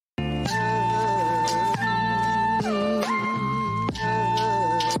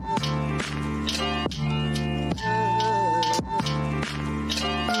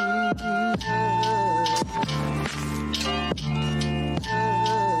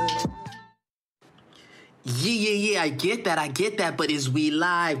Yeah. I get that. But is we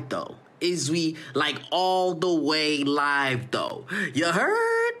live though? Is we like all the way live though? You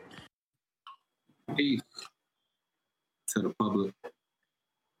heard? Peace to the public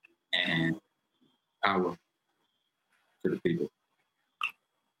and power to the people.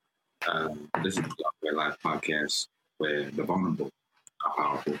 This is the Red Live podcast where the vulnerable are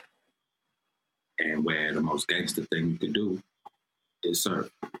powerful and where the most gangster thing you can do is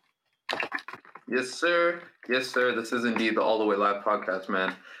serve. Yes, sir. This is indeed the All the Way Live podcast,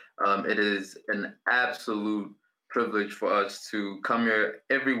 man. It is an absolute privilege for us to come here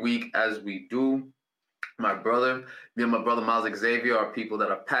every week as we do. Me and my brother Miles Xavier are people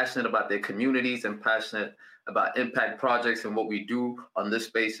that are passionate about their communities and passionate about impact projects. And what we do on this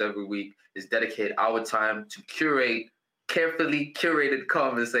space every week is dedicate our time to curate carefully curated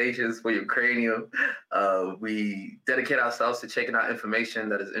conversations for your cranium. We dedicate ourselves to checking out information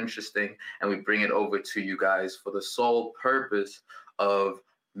that is interesting, and we bring it over to you guys for the sole purpose of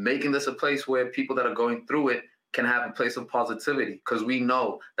making this a place where people that are going through it can have a place of positivity, because we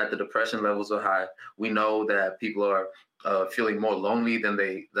know that the depression levels are high. We know that people are feeling more lonely than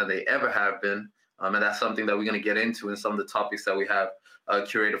they ever have been. And that's something that we're going to get into in some of the topics that we have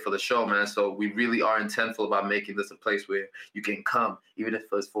curated for the show, man. So we really are intentful about making this a place where you can come, even if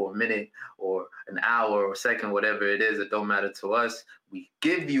it's for a minute or an hour or a second, whatever it is, it don't matter to us. We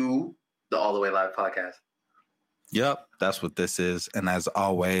give you the All the Way Live podcast. Yep, that's what this is. And as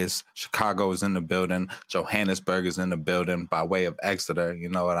always, Chicago is in the building. Johannesburg is in the building by way of Exeter. You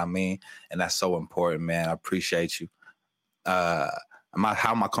know what I mean? And that's so important, man. I appreciate you. How am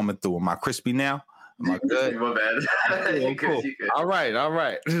I coming through? Am I crispy now? Am I good? My bad. Cool. All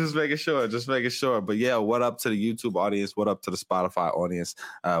right. Just making sure. But yeah, what up to the YouTube audience? What up to the Spotify audience?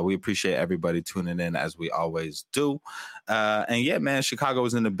 We appreciate everybody tuning in as we always do. And yeah, man, Chicago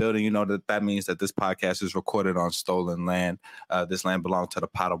is in the building. You know that means that this podcast is recorded on stolen land. This land belonged to the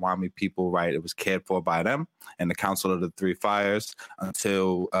Potawatomi people, right? It was cared for by them and the Council of the Three Fires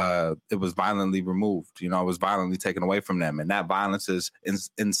until it was violently removed. You know, it was violently taken away from them. And that violence is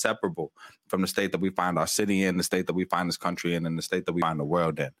inseparable from the state that we find our city in, the state that we find this country in, and the state that we find the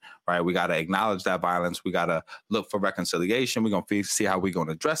world in, right? We got to acknowledge that violence. We got to look for reconciliation. We're going to see how we're going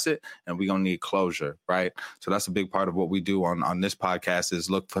to address it, and we're going to need closure, right? So that's a big part of what we do on this podcast is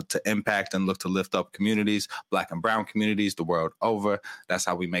look to impact and look to lift up communities, Black and brown communities the world over. That's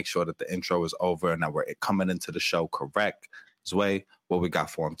how we make sure that the intro is over and that we're coming into the show correct. Zway, what we got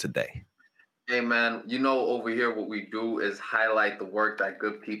for him today? Hey, man, you know, over here, what we do is highlight the work that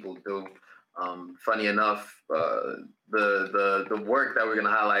good people do. Funny enough, the work that we're going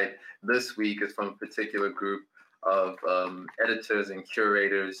to highlight this week is from a particular group of editors and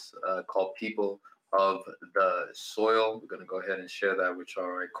curators called People of the Soil. We're going to go ahead and share that with y'all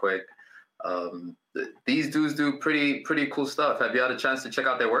right quick. These dudes do pretty cool stuff. Have you had a chance to check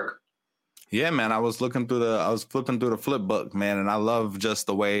out their work? Yeah, man, I was flipping through the flip book, man, and I love just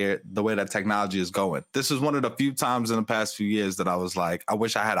the way that technology is going. This is one of the few times in the past few years that I was like, I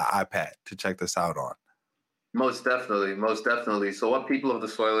wish I had an iPad to check this out on. Most definitely. So what People of the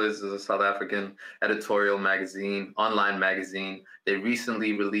Soil is a South African editorial magazine, online magazine. They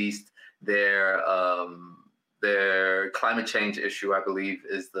recently released their climate change issue, I believe,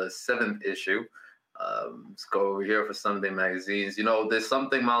 is the 7th issue. Let's go over here for Sunday magazines. You know, there's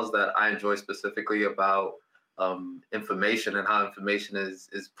something, Miles, that I enjoy specifically about information and how information is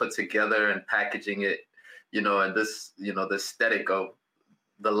put together and packaging it, you know, and this, you know, the aesthetic of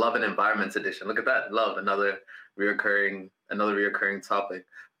the Love and Environment edition. Look at that, love, another reoccurring topic.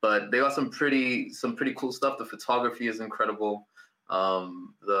 But they got some pretty cool stuff. The photography is incredible.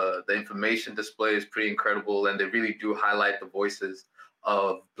 The information display is pretty incredible, and they really do highlight the voices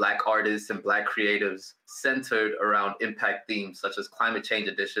of Black artists and Black creatives centered around impact themes such as climate change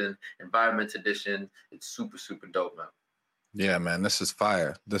edition, environment edition. It's super dope, man. Yeah, man, this is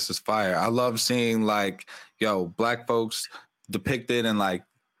fire. I love seeing Black folks depicted in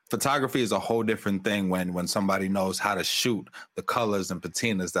photography is a whole different thing when somebody knows how to shoot the colors and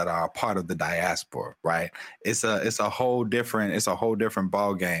patinas that are a part of the diaspora, right? It's a whole different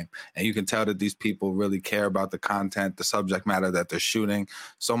ball game, and you can tell that these people really care about the content, the subject matter that they're shooting.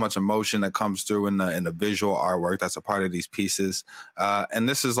 So much emotion that comes through in the visual artwork that's a part of these pieces, and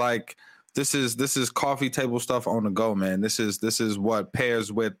this is coffee table stuff on the go, man. This is what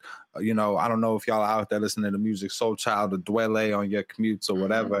pairs with, you know, I don't know if y'all out there listening to music, Soul Child or Dwele on your commutes or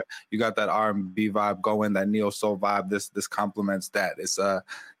whatever. Mm-hmm. You got that R&B vibe going, that neo soul vibe. This complements that. It's a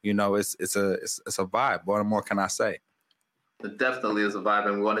vibe. What more can I say? It definitely is a vibe,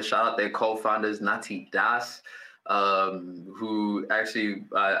 and we want to shout out their co-founders, Nati Das. who actually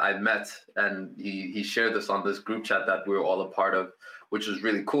I met, and he shared this on this group chat that we were all a part of, which was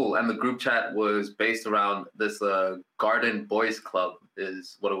really cool. And the group chat was based around this Garden Boys Club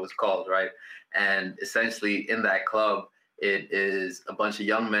is what it was called, right? And essentially in that club, it is a bunch of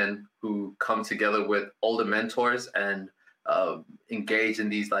young men who come together with older mentors and engage in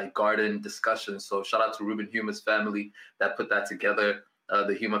these like garden discussions. So shout out to Ruben Huma's family that put that together,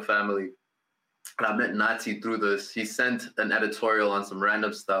 the Huma family. And I met Nati through this. He sent an editorial on some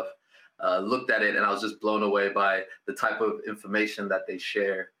random stuff, looked at it, and I was just blown away by the type of information that they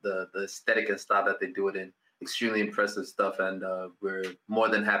share, the aesthetic and style that they do it in. Extremely impressive stuff, and we're more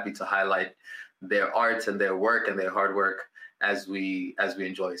than happy to highlight their art and their work and their hard work as we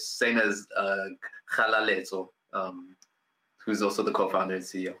enjoy. Same as Khalaleto, who's also the co-founder and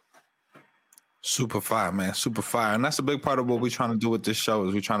CEO. Super fire, man. Super fire. And that's a big part of what we're trying to do with this show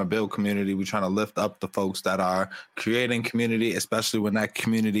is we're trying to build community. We're trying to lift up the folks that are creating community, especially when that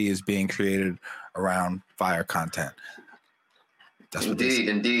community is being created around fire content. That's indeed.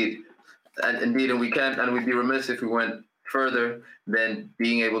 And we'd be remiss if we went further than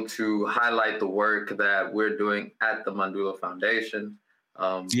being able to highlight the work that we're doing at the Mandulo Foundation.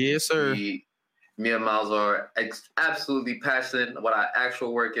 Yes, sir. Me and Miles are absolutely passionate. What our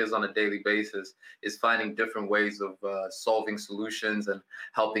actual work is on a daily basis is finding different ways of solving solutions and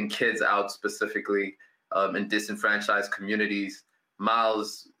helping kids out specifically in disenfranchised communities.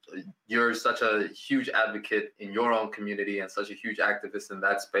 Miles, you're such a huge advocate in your own community and such a huge activist in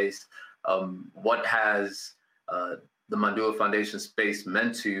that space. What has the Mandulo Foundation space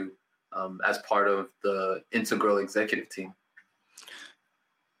meant to you as part of the integral executive team?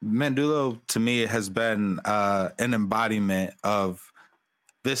 Mandulo, to me, has been an embodiment of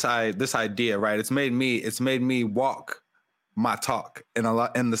this idea, right? It's made me walk my talk in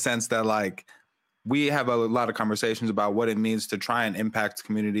the sense that like we have a lot of conversations about what it means to try and impact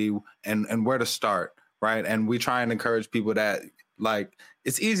community and where to start, right? And we try and encourage people that like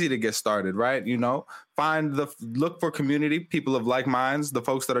it's easy to get started, right? You know, look for community, people of like minds, the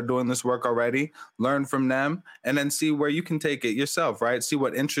folks that are doing this work already, learn from them, and then see where you can take it yourself, right? See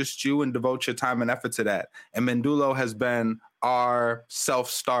what interests you and devote your time and effort to that. And Mandulo has been our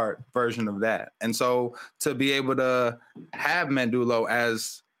self-start version of that. And so to be able to have Mandulo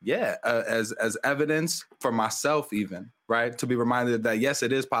as evidence for myself even, right? To be reminded that, yes,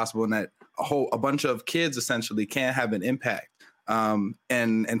 it is possible and that a bunch of kids essentially can have an impact. And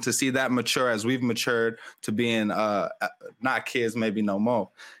to see that mature as we've matured to being not kids, maybe no more,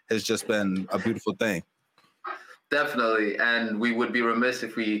 has just been a beautiful thing. Definitely. And we would be remiss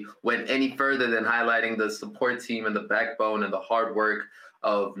if we went any further than highlighting the support team and the backbone and the hard work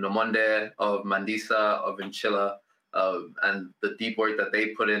of Nomonde, of Mandisa, of Inchilla, and the deep work that they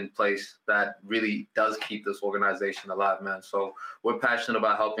put in place that really does keep this organization alive, man. So we're passionate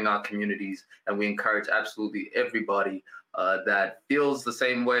about helping our communities, and we encourage absolutely everybody that feels the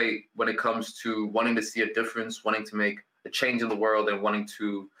same way when it comes to wanting to see a difference, wanting to make a change in the world, and wanting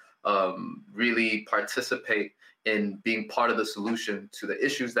to really participate in being part of the solution to the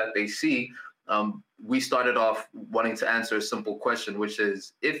issues that they see. We started off wanting to answer a simple question, which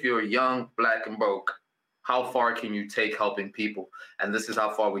is, if you're young, Black, and broke, how far can you take helping people? And this is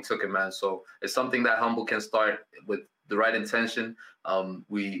how far we took it, man. So it's something that Humble can start with the right intention.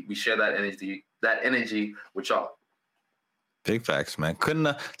 We share that energy with y'all. Big facts, man. Couldn't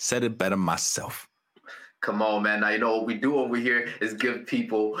have said it better myself. Come on, man. Now, you know what we do over here is give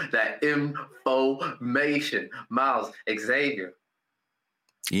people that information. Miles, Xavier.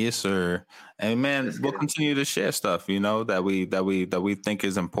 Yes, sir. And man, we'll continue to share stuff, you know, that we think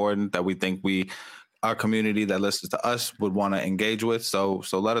is important, that we think our community that listens to us would want to engage with. So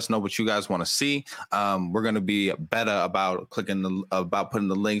let us know what you guys want to see. We're going to be better about putting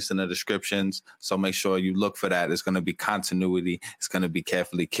the links in the descriptions. So make sure you look for that. It's going to be continuity. It's going to be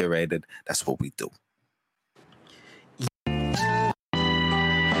carefully curated. That's what we do.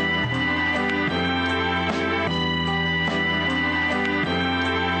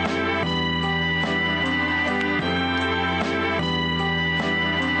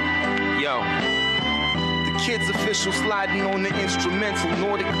 Kids official sliding on the instrumental.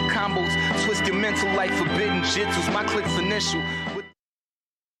 Nordic combos, twist your mental like forbidden jitsus. My click's initial.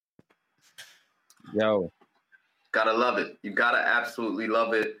 Yo. Gotta love it. You gotta absolutely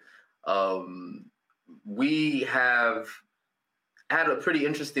love it. We have had a pretty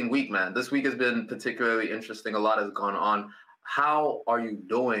interesting week, man. This week has been particularly interesting. A lot has gone on. How are you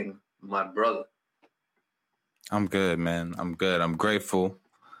doing, my brother? I'm good, man. I'm good. I'm grateful.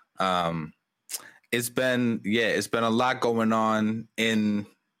 It's been a lot going on in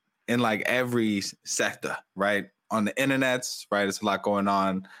in like every sector, right? On the internets, right? It's a lot going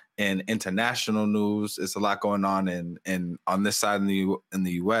on in international news. It's a lot going on in on this side in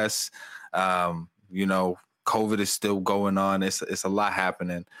the US. You know, COVID is still going on. It's a lot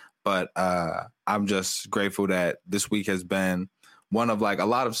happening. But I'm just grateful that this week has been one of like a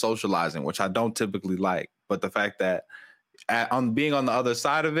lot of socializing, which I don't typically like. But the fact that on being on the other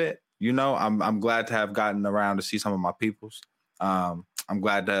side of it, you know, I'm glad to have gotten around to see some of my peoples. I'm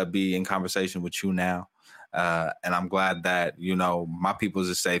glad to be in conversation with you now. And I'm glad that, you know, my people's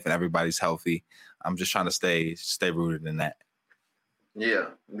is safe and everybody's healthy. I'm just trying to stay rooted in that. Yeah,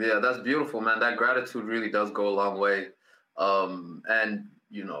 that's beautiful, man. That gratitude really does go a long way. And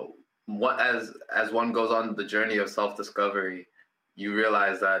you know, what as one goes on the journey of self-discovery, you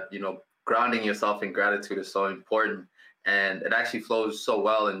realize that, you know, grounding yourself in gratitude is so important, and it actually flows so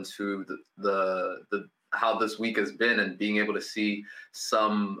well into the how this week has been, and being able to see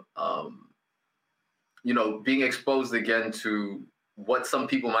some, you know, being exposed again to what some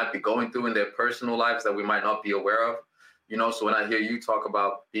people might be going through in their personal lives that we might not be aware of. You know, so when I hear you talk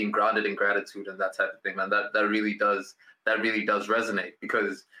about being grounded in gratitude and that type of thing, man, that really does resonate.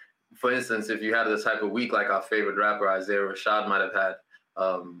 Because, for instance, if you had this type of week like our favorite rapper Isaiah Rashad might have had,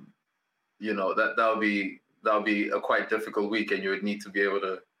 you know, that would be a quite difficult week, and you would need to be able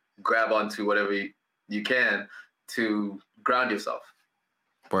to grab onto whatever you can to ground yourself.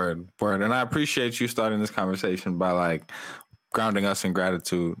 Word. And I appreciate you starting this conversation by like grounding us in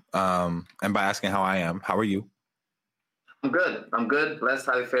gratitude, and by asking how I am. How are you? I'm good. Blessed,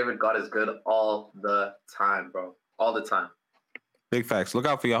 highly favored. God is good all the time, bro. All the time. Big facts. Look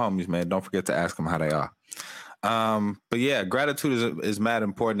out for your homies, man. Don't forget to ask them how they are. But yeah, gratitude is mad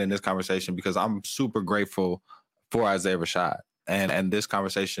important in this conversation, because I'm super grateful for Isaiah Rashad. And this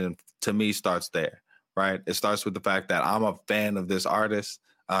conversation to me starts there, right? It starts with the fact that I'm a fan of this artist.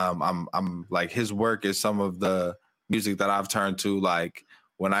 I'm like, his work is some of the music that I've turned to, like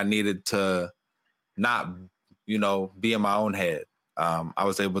when I needed to not, you know, be in my own head. I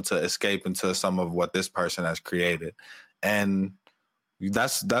was able to escape into some of what this person has created. And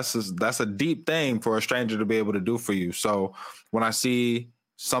that's a deep thing for a stranger to be able to do for you. So when I see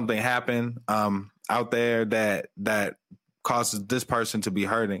something happen out there that causes this person to be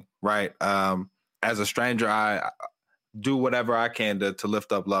hurting, right? As a stranger, I do whatever I can to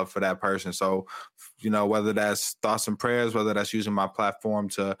lift up love for that person. So, you know, whether that's thoughts and prayers, whether that's using my platform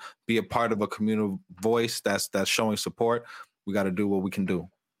to be a part of a communal voice that's showing support, we got to do what we can do.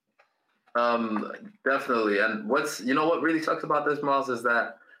 Definitely. And what really sucks about this, Miles, is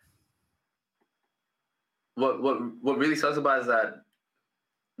that what really sucks about is that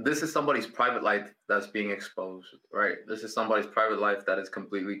this is somebody's private life that's being exposed, right? This is somebody's private life that is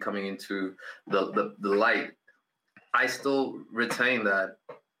completely coming into the light. I still retain that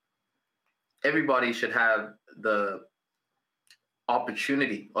everybody should have the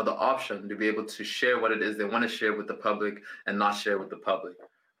opportunity or the option to be able to share what it is they want to share with the public and not share with the public,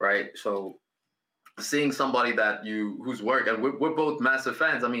 right? So seeing somebody whose work, and we're both massive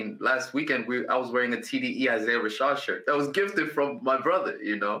fans. I mean, last weekend I was wearing a TDE Isaiah Rashad shirt that was gifted from my brother,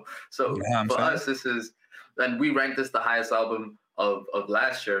 you know? So for us, and we ranked this the highest album of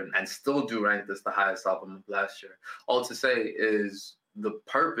last year, and still do rank this the highest album of last year. All to say is the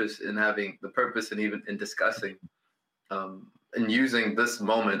purpose in even in discussing and using this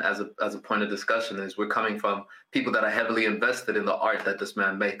moment as a point of discussion is we're coming from people that are heavily invested in the art that this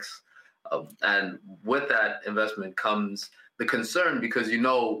man makes. And with that investment comes the concern, because, you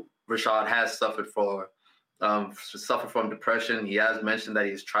know, Rashad has suffered from depression. He has mentioned that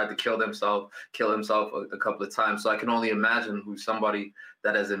he's tried to kill himself a couple of times. So I can only imagine who's somebody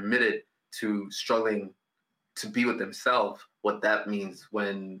that has admitted to struggling to be with himself, what that means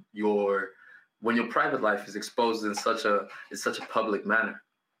when your private life is exposed in such a public manner.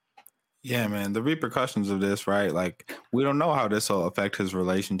 Yeah, man, the repercussions of this, right? Like, we don't know how this will affect his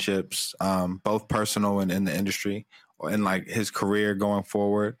relationships, both personal and in the industry, or in like his career going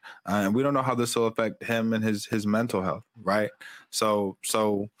forward. And we don't know how this will affect him and his mental health, right? So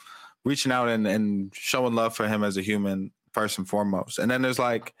reaching out and showing love for him as a human first and foremost. And then there's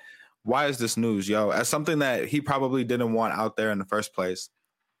like, why is this news, yo? As something that he probably didn't want out there in the first place.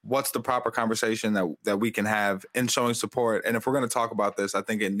 What's the proper conversation that we can have in showing support? And if we're going to talk about this, I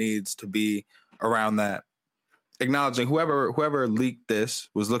think it needs to be around that, acknowledging whoever leaked this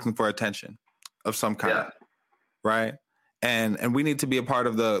was looking for attention of some kind, right? And we need to be a part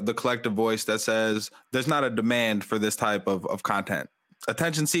of the collective voice that says there's not a demand for this type of content.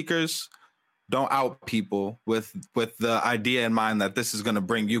 Attention seekers don't out people with the idea in mind that this is going to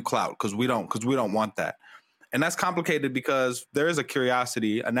bring you clout, because we don't want that. And that's complicated because there is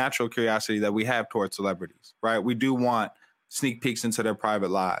a natural curiosity that we have towards celebrities, right? We do want sneak peeks into their private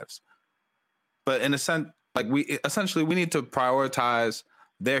lives. But in a sense, like we need to prioritize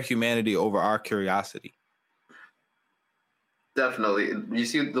their humanity over our curiosity. Definitely. You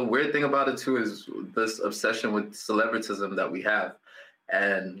see, the weird thing about it too is this obsession with celebritism that we have.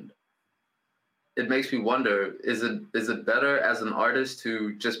 And it makes me wonder, is it better as an artist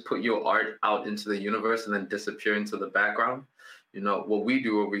to just put your art out into the universe and then disappear into the background? You know, what we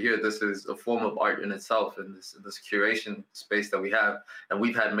do over here, this is a form of art in itself, in this curation space that we have. And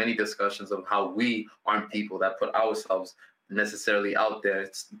we've had many discussions of how we aren't people that put ourselves necessarily out there.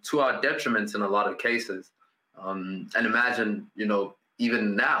 It's to our detriment in a lot of cases. And imagine, you know,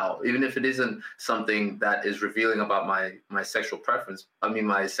 even now, even if it isn't something that is revealing about my sexual preference,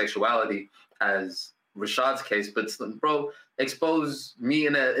 my sexuality, as Rashad's case, but bro, expose me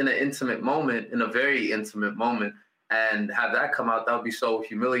in an intimate moment, in a very intimate moment, and have that come out. That would be so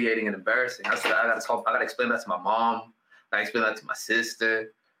humiliating and embarrassing. I gotta explain that to my mom. I gotta explain that to my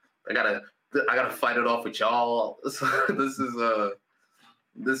sister. I gotta fight it off with y'all. This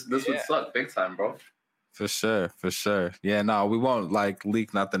would suck big time, bro. For sure. Yeah, no, we won't like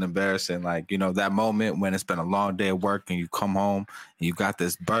leak nothing embarrassing. Like, you know, that moment when it's been a long day of work and you come home and you got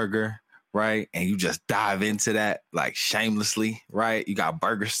this burger, right? And you just dive into that like shamelessly, right? You got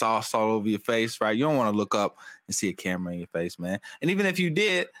burger sauce all over your face, right? You don't want to look up and see a camera in your face, man. And even if you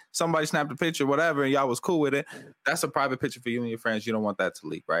did, somebody snapped a picture, whatever, and y'all was cool with it, that's a private picture for you and your friends. You don't want that to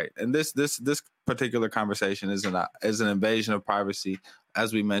leak, right? And this particular conversation is an invasion of privacy,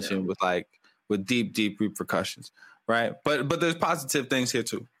 as we mentioned, with deep repercussions, right? But there's positive things here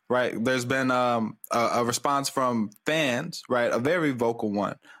too, right? There's been a response from fans, right? A very vocal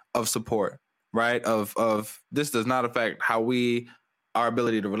one of support, right? Of this does not affect our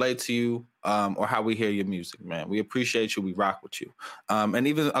ability to relate to you or how we hear your music, man. We appreciate you. We rock with you. And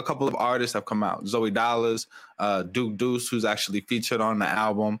even a couple of artists have come out. Zoe Dollars, Duke Deuce, who's actually featured on the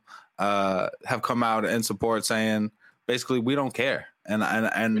album, have come out in support saying, basically, we don't care. And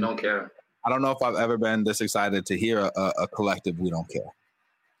we don't care. I don't know if I've ever been this excited to hear a collective "we don't care."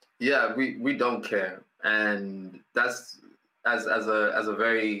 Yeah, we don't care, and that's as a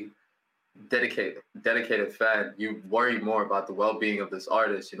very dedicated fan, you worry more about the well-being of this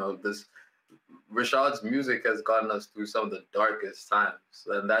artist. You know, Rashad's music has gotten us through some of the darkest times,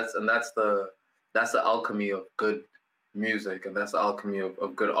 and that's the alchemy of good music, and that's the alchemy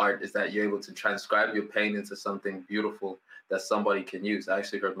of good art, is that you're able to transcribe your pain into something beautiful that somebody can use. I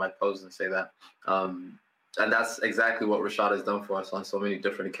actually heard Mike Posner say that. And that's exactly what Rashad has done for us on so many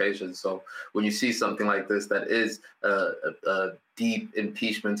different occasions. So when you see something like this, that is a deep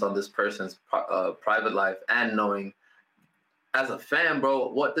impeachment on this person's private life, and knowing as a fan, bro,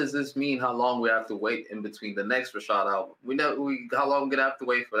 what does this mean? How long we have to wait in between the next Rashad album? How long we gonna have to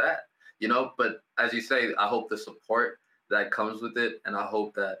wait for that? You know, but as you say, I hope the support that comes with it, and I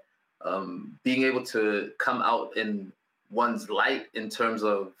hope that being able to come out in one's light in terms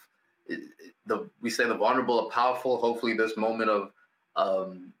of we say the vulnerable are powerful. Hopefully this moment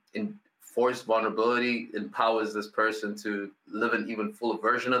of enforced vulnerability empowers this person to live an even fuller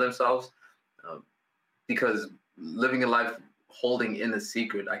version of themselves, because living a life holding in a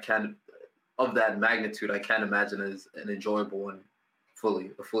secret, of that magnitude, I can't imagine as an enjoyable one,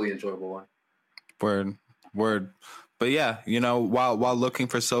 a fully enjoyable one. Word. But yeah, you know, while looking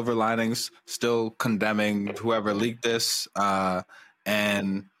for silver linings, still condemning whoever leaked this,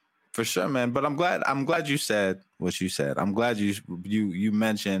 and for sure, man. But I'm glad you said what you said. I'm glad you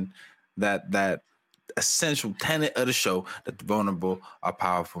mentioned that essential tenet of the show, that the vulnerable are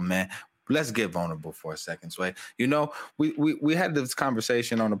powerful, man. Let's get vulnerable for a second, Sway. You know, we had this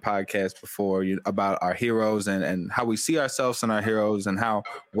conversation on the podcast before about our heroes and how we see ourselves in our heroes and how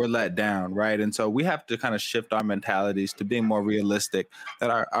we're let down, right? And so we have to kind of shift our mentalities to being more realistic, that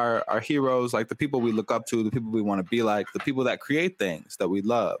our heroes, like the people we look up to, the people we want to be like, the people that create things that we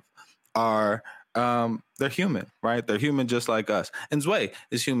love, are they're human, right? They're human just like us. And Zway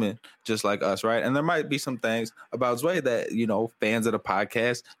is human just like us, right? And there might be some things about Zway that, you know, fans of the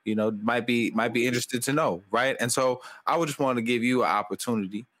podcast, you know, might be interested to know, right? And so I would just want to give you an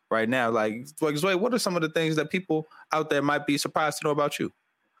opportunity right now. Like Zway, what are some of the things that people out there might be surprised to know about you?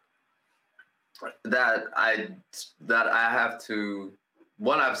 That I have to,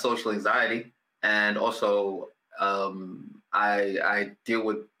 one, I have social anxiety, and also I deal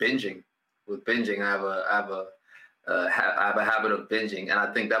with binging. With binging, I have a habit of binging, and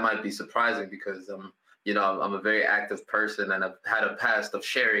I think that might be surprising because you know, I'm a very active person, and I've had a past of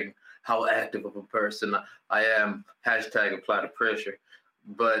sharing how active of a person I am. #apply the pressure.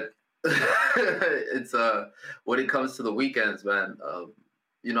 But It's when it comes to the weekends, man.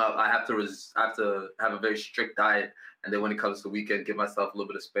 I have to have a very strict diet, and then when it comes to the weekend, give myself a little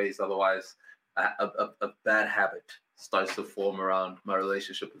bit of space. Otherwise, a bad habit starts to form around my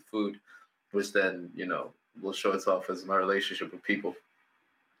relationship with food, which then will show itself as my relationship with people.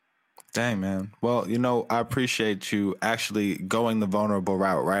 Dang, man. Well, I appreciate you actually going the vulnerable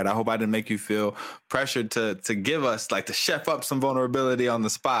route, right? I hope I didn't make you feel pressured to give us, like, to chef up some vulnerability on the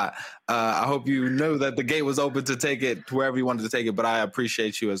spot. I hope you knew that the gate was open to take it to wherever you wanted to take it. But I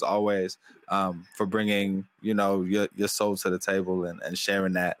appreciate you, as always, for bringing, your soul to the table and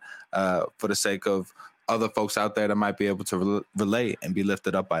sharing that for the sake of other folks out there that might be able to relate and be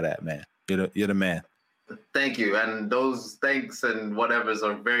lifted up by that, man. You're the man. Thank you. And those thanks and whatevers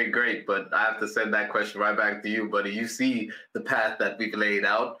are very great, but I have to send that question right back to you, buddy. You see the path that we've laid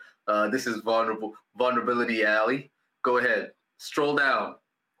out. This is Vulnerability Alley. Go ahead. Stroll down.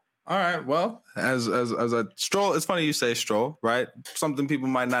 All right. Well, as a stroll, it's funny you say stroll, right? Something people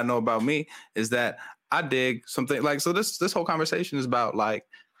might not know about me is that I dig something like, so this whole conversation is about, like,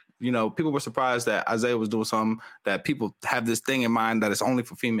 people were surprised that Isaiah was doing something that people have this thing in mind that it's only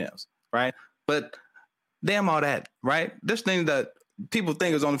for females, right? But damn all that, right? This thing that people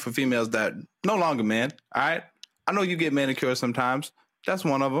think is only for females, that no longer, man. All right. I know you get manicures sometimes. That's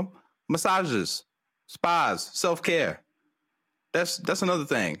one of them. Massages, spas, self-care. That's another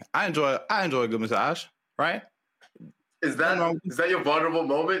thing. I enjoy a good massage, right? Is that your vulnerable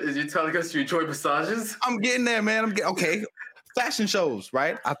moment? Is you telling us you enjoy massages? I'm getting there, man. Okay. Fashion shows,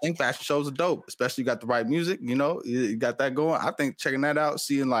 right? I think fashion shows are dope, especially you got the right music, you got that going. I think checking that out,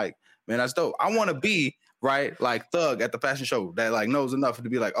 seeing, like, man, that's dope. I want to be, right, like Thug at the fashion show that, like, knows enough to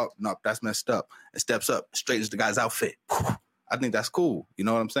be like, oh, no, that's messed up, and steps up, straightens the guy's outfit. I think that's cool. You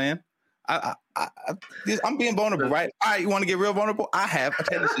know what I'm saying? I'm being vulnerable, right? All right, you want to get real vulnerable? I have a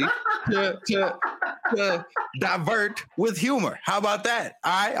tendency to divert with humor. How about that?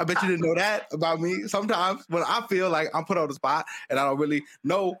 All right, I bet you didn't know that about me. Sometimes when I feel like I'm put on the spot and I don't really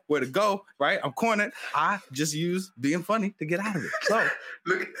know where to go, right? I'm cornered. I just use being funny to get out of it. So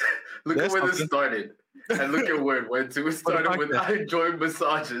look at where this started. And look at where it went to. It started with, I enjoy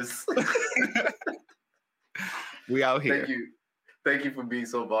massages. We out here. Thank you for being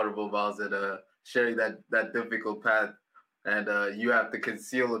so vulnerable, Miles, and sharing that difficult path. And you have to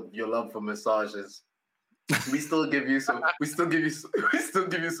conceal your love for massages. We still give you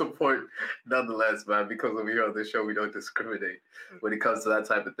support nonetheless, man, because over here on the show we don't discriminate when it comes to that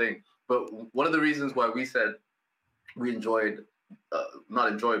type of thing. But one of the reasons why we said we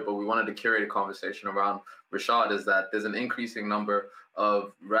not enjoyed, but we wanted to curate a conversation around Rashad is that there's an increasing number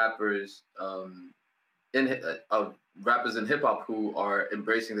of rappers in hip hop who are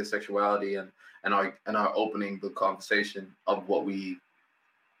embracing their sexuality and are opening the conversation of what we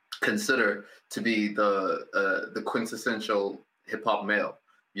consider to be the quintessential hip hop male.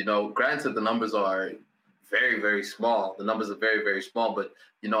 Granted, the numbers are very, very small. The numbers are very, very small, but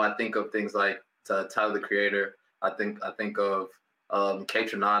I think of things like Tyler, the Creator. I think of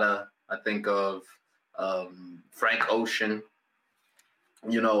Kaytranada. I think of Frank Ocean.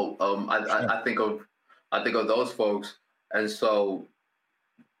 I think of those folks, and so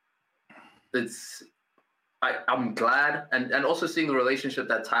I'm glad, and also seeing the relationship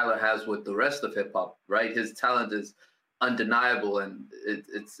that Tyler has with the rest of hip hop. Right, his talent is undeniable, and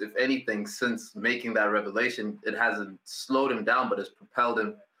it's if anything, since making that revelation, it hasn't slowed him down, but it's propelled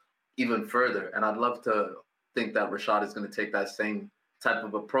him even further. And I'd love to think that Rashad is going to take that same type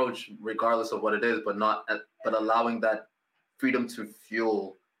of approach, regardless of what it is, but allowing that freedom to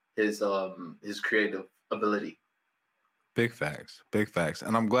fuel his creative ability. Big facts.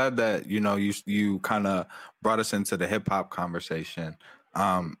 And I'm glad that, you kind of brought us into the hip hop conversation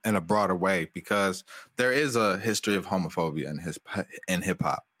in a broader way, because there is a history of homophobia in hip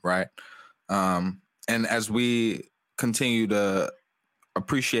hop, right? And as we continue to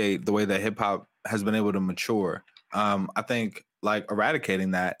appreciate the way that hip hop has been able to mature, I think, like,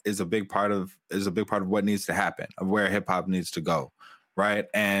 eradicating that is a big part of what needs to happen, of where hip hop needs to go, right?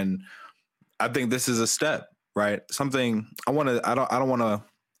 And I think this is a step, right? Something I want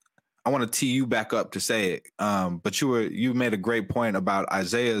to tee you back up to say it, but you made a great point about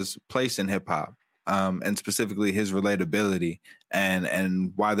Isaiah's place in hip hop, and specifically his relatability,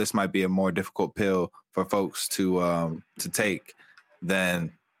 and why this might be a more difficult pill for folks to take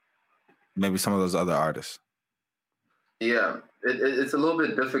than maybe some of those other artists. Yeah, it's a little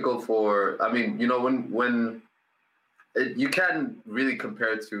bit difficult for, when you can't really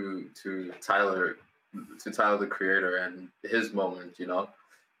compare to Tyler the Creator and his moment,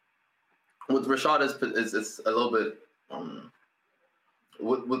 With Rashad, it's a little bit,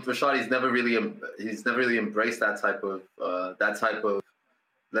 with Rashad, he's never really embraced that type of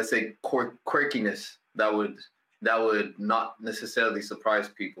let's say quirkiness that would not necessarily surprise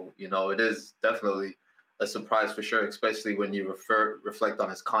people. You know, it is definitely a surprise for sure, especially when you reflect on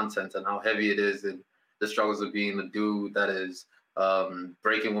his content and how heavy it is and the struggles of being a dude that is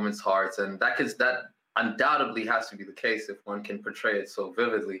breaking women's hearts, and that undoubtedly has to be the case if one can portray it so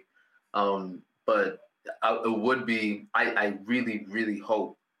vividly. But it would be. I really, really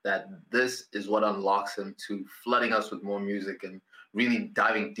hope that this is what unlocks him to flooding us with more music and really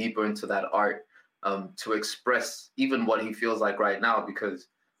diving deeper into that art to express even what he feels like right now. Because,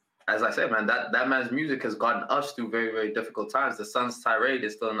 as I said, man, that man's music has gotten us through very, very difficult times. The Sun's Tirade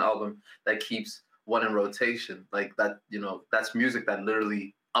is still an album that keeps one in rotation. Like that, you know, that's music that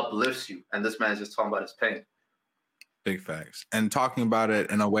literally uplifts you. And this man's just talking about his pain. Big facts. And talking about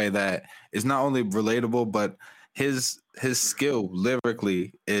it in a way that is not only relatable, but his skill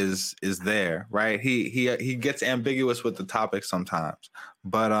lyrically is there, right? He gets ambiguous with the topic sometimes,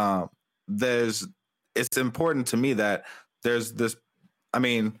 but it's important to me that there's this. I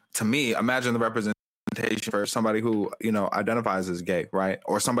mean, to me, imagine the representation for somebody who, you know, identifies as gay, right?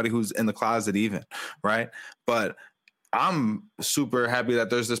 Or somebody who's in the closet even, right? But I'm super happy that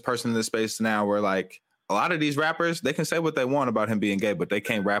there's this person in this space now where, like, a lot of these rappers, they can say what they want about him being gay, but they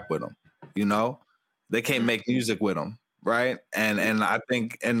can't rap with him, you know? They can't make music with him, right? And I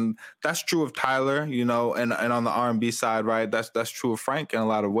think, and that's true of Tyler, you know, and on the R&B side, right? That's true of Frank in a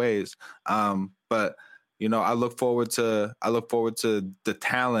lot of ways. But you know, I look forward to the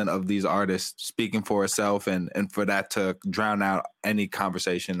talent of these artists speaking for itself, and for that to drown out any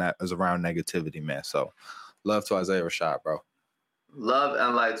conversation that is around negativity, man. So, love to Isaiah Rashad, bro. Love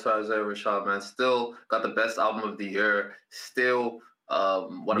and light to Isaiah Rashad, man. Still got the best album of the year. Still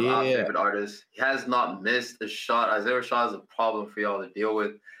one of our favorite artists. He has not missed a shot. Isaiah Rashad is a problem for y'all to deal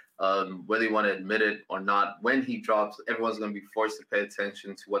with. Whether you want to admit it or not, when he drops, everyone's going to be forced to pay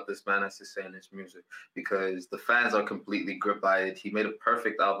attention to what this man has to say in his music, because the fans are completely gripped by it. He made a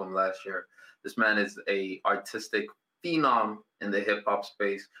perfect album last year. This man is a artistic phenom in the hip-hop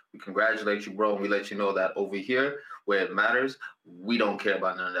space. We congratulate you, bro, and we let you know that over here, where it matters, we don't care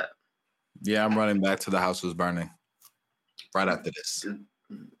about none of that. Yeah, I'm running back to The House Was Burning right after this.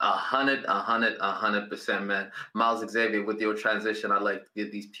 100%, man. Miles Xavier, with your transition, I'd like to give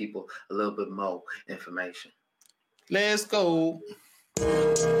these people a little bit more information. Let's go.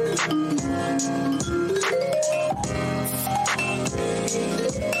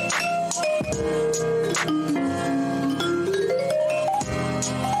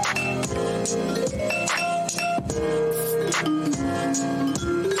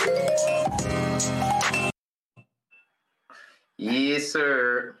 Yes,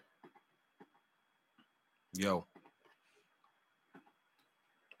 sir. Yo.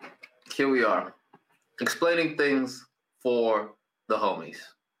 Here we are, explaining things for the homies.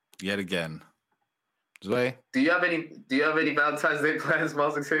 Yet again. Zway? Do you have any Valentine's Day plans,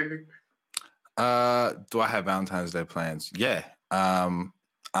 Miles Xavier? Do I have Valentine's Day plans? Yeah. I'm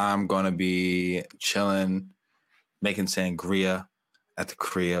gonna be chilling, making sangria at the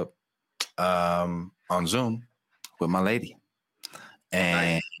crib, on Zoom with my lady.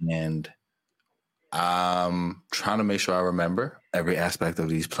 And I'm trying to make sure I remember every aspect of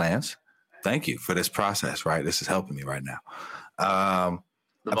these plans. Thank you for this process, right? This is helping me right now.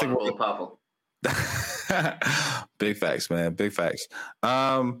 The vulnerable are powerful. Big facts, man. Big facts.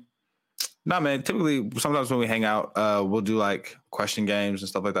 Nah, man, typically, sometimes when we hang out, we'll do like question games and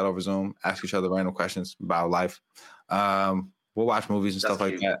stuff like that over Zoom, ask each other random questions about life. We'll watch movies and stuff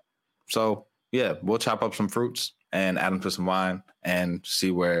like that. So, yeah, we'll chop up some fruits and add them to some wine and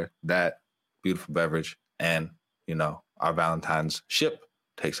see where that beautiful beverage and, you know, our Valentine's ship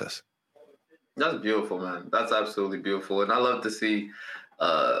takes us. That's beautiful, man. That's absolutely beautiful. And I love to see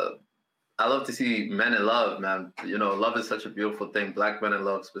men in love, man. You know, love is such a beautiful thing. Black men in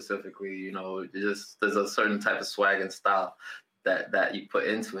love specifically, you know, there's a certain type of swag and style that you put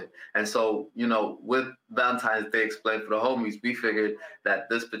into it. And so, you know, with Valentine's Day explained for the homies, we figured that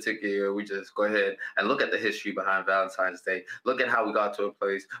this particular year, we just go ahead and look at the history behind Valentine's Day. Look at how we got to a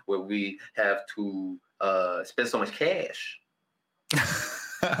place where we have to spend so much cash.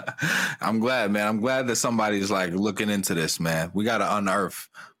 I'm glad, man. I'm glad that somebody's like looking into this, man. We got to unearth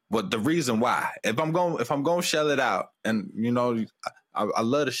what the reason why. If I'm going to shell it out, and you know, I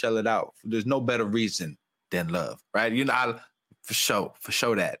love to shell it out. There's no better reason than love, right? You know, for sure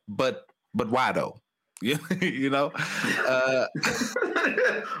that. But why though? You know.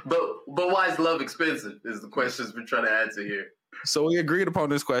 But why is love expensive? Is the questions we're trying to answer here. So we agreed upon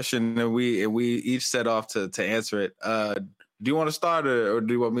this question, and we each set off to answer it. Do you want to start or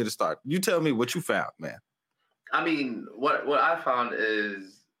do you want me to start? You tell me what you found, man. I mean, what I found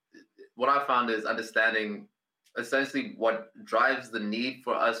is understanding essentially what drives the need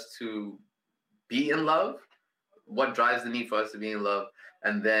for us to be in love, what drives the need for us to be in love,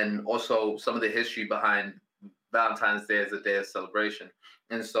 and then also some of the history behind Valentine's Day as a day of celebration.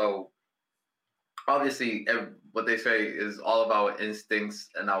 And so obviously what they say is all of our instincts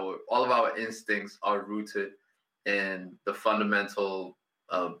are rooted in the fundamental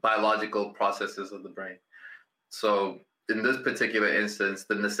biological processes of the brain. So in this particular instance,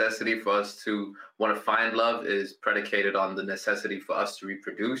 the necessity for us to want to find love is predicated on the necessity for us to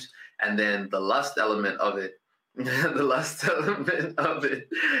reproduce. And then the lust element of it,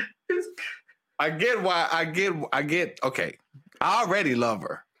 is, I get, okay. I already love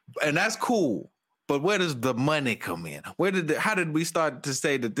her and that's cool. But where does the money come in? How did we start to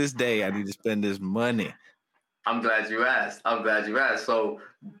say that this day I need to spend this money? I'm glad you asked. So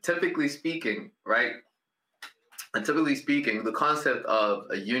typically speaking, right? And typically speaking, the concept of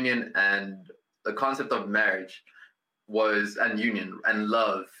a union and the concept of marriage and union and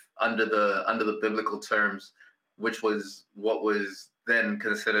love under the biblical terms, which was what was then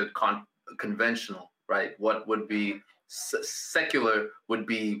considered conventional, right? What would be secular would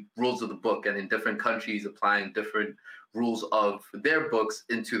be rules of the book, and in different countries applying different rules of their books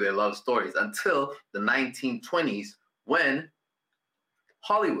into their love stories until the 1920s when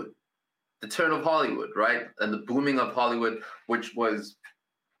Hollywood, the turn of Hollywood, right? And the booming of Hollywood, which was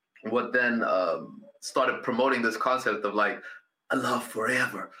what then started promoting this concept of like a love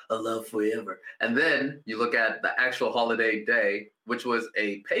forever. And then you look at the actual holiday day, which was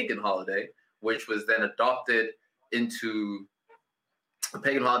a pagan holiday, which was then adopted into a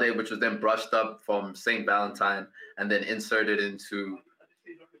pagan holiday, which was then brushed up from St. Valentine and then inserted into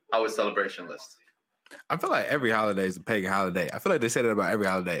our celebration list. I feel like every holiday is a pagan holiday. I feel like they say that about every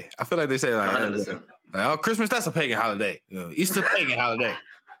holiday. I feel like they say like oh, Christmas, that's a pagan holiday. Easter, pagan holiday.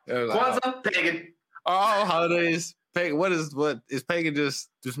 Kwanzaa, pagan. All holidays, pagan. What is pagan just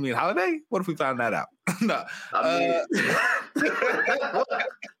mean holiday? What if we found that out? No.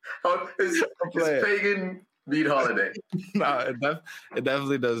 It's pagan mean holiday. No, it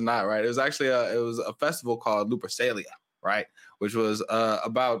definitely does not, right? It was actually a festival called Lupercalia, right? Which was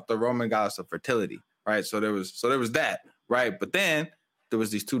about the Roman goddess of fertility. Right, so there was that, right? But then there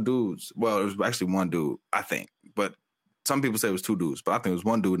was these two dudes. Well, it was actually one dude, I think, but some people say it was two dudes. But I think it was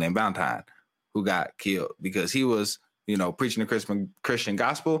one dude named Valentine who got killed because he was, preaching the Christian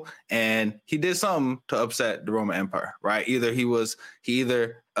gospel, and he did something to upset the Roman Empire. Right? He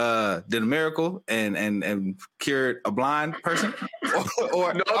either did a miracle and cured a blind person,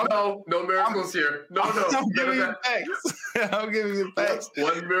 or no miracles here. No. I'm giving you facts. I'm giving you facts.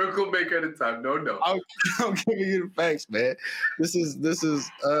 One miracle maker at a time. No. I'm giving you the facts, man. This is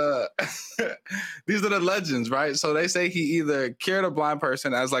these are the legends, right? So they say he either cured a blind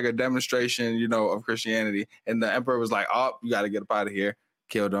person as like a demonstration, of Christianity, and the emperor was like, "Oh, you got to get up out of here,"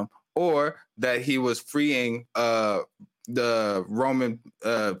 killed him, or that he was freeing the Roman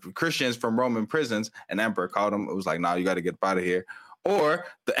Christians from Roman prisons, and the emperor called him. It was like, "No, you got to get up out of here." Or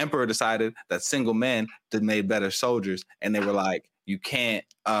the emperor decided that single men that made better soldiers, and they were like, "You can't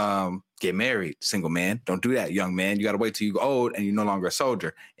get married, single man. Don't do that, young man. You got to wait till you go old and you're no longer a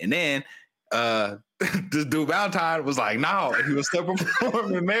soldier." And then this dude Valentine was like, "No," and he was still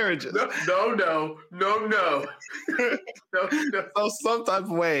performing marriages. No. So some type of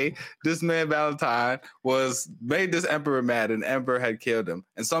way, this man Valentine made this emperor mad, and the emperor had killed him.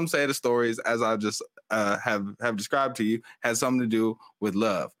 And some say the stories, as I just have described to you, had something to do with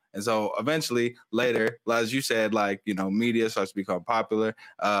love. And so eventually later, as you said, media starts to become popular.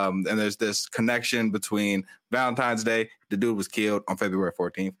 And there's this connection between Valentine's Day, the dude was killed on February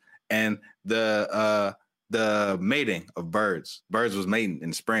 14th, and the mating of birds. Birds was mating in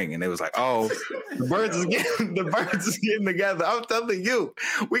the spring, and it was like, oh, the birds is getting together. I'm telling you,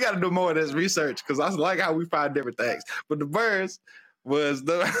 we got to do more of this research because I like how we find different things. But the birds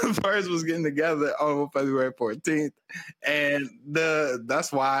was getting together on February 14th, and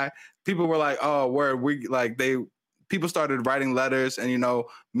that's why people were like, oh, people started writing letters, and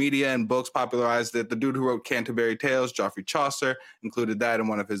media and books popularized it. The dude who wrote Canterbury Tales, Geoffrey Chaucer, included that in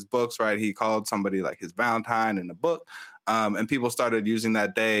one of his books, right? He called somebody like his Valentine in the book. And people started using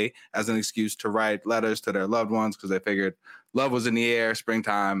that day as an excuse to write letters to their loved ones because they figured love was in the air,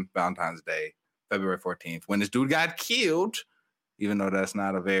 springtime, Valentine's Day, February 14th, when this dude got killed, even though that's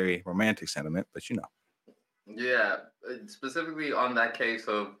not a very romantic sentiment, but Yeah, specifically on that case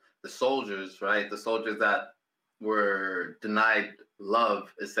of the soldiers, right? The soldiers that were denied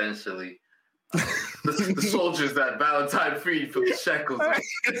love, essentially. the soldiers that Valentine freed from the shackles.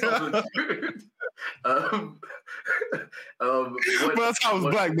 Valentine was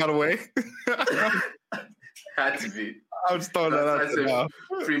black, by the way. Had to be. I was throwing that out there.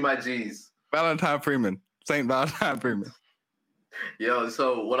 Free my G's. Valentine Freeman. St. Valentine Freeman. Yo,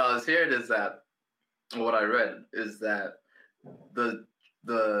 so what I was hearing is that, what I read is that the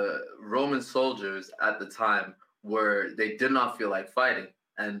Roman soldiers at the time they did not feel like fighting.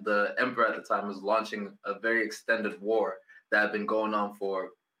 And the emperor at the time was launching a very extended war that had been going on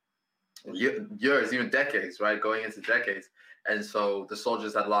for years, even decades, right? Going into decades. And so the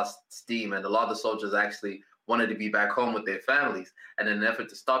soldiers had lost steam, and a lot of the soldiers actually wanted to be back home with their families. And in an effort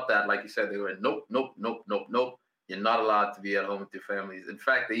to stop that, like you said, they were nope. You're not allowed to be at home with your families. In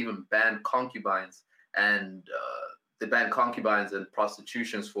fact, they even banned concubines and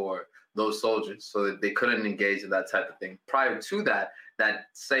prostitutions for those soldiers, so that they couldn't engage in that type of thing. Prior to that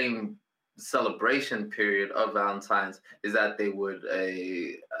same celebration period of Valentine's is that they would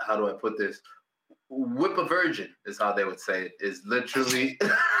how do I put this? Whip a virgin is how they would say it. Is literally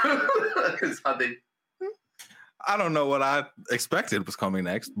is how they. I don't know what I expected was coming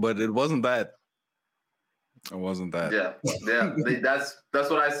next, but it wasn't that. It wasn't that. Yeah. That's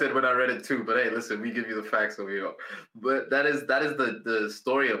what I said when I read it too. But hey, listen, we give you the facts over here. But that is the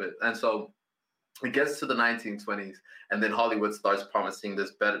story of it. And so it gets to the 1920s, and then Hollywood starts promising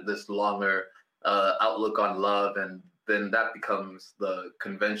this longer outlook on love, and then that becomes the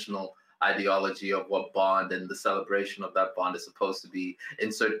conventional ideology of what Bond and the celebration of that Bond is supposed to be.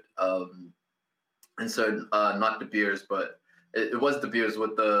 Insert not De Beers, but it was De Beers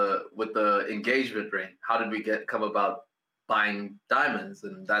with the engagement ring. How did we come about buying diamonds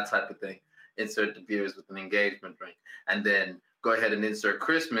and that type of thing? Insert De Beers with an engagement ring, and then go ahead and insert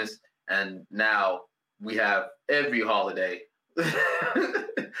Christmas, and now we have every holiday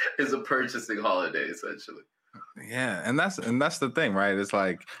is a purchasing holiday essentially. Yeah, and that's the thing, right? It's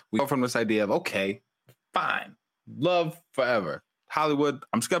like we go from this idea of okay, fine, love forever. Hollywood,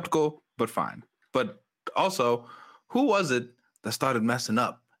 I'm skeptical, but fine. But also, who was it that started messing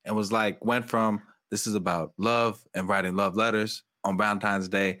up and went from this is about love and writing love letters on Valentine's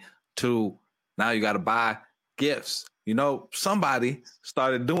Day to now you got to buy gifts? You know, somebody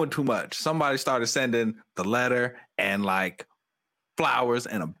started doing too much. Somebody started sending the letter and flowers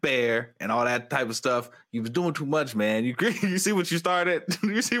and a bear and all that type of stuff. You was doing too much, man. You see what you started?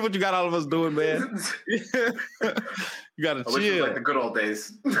 You see what you got all of us doing, man? You got to chill. Wish it was like the good old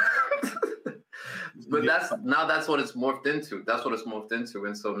days. But that's what it's morphed into. That's what it's morphed into.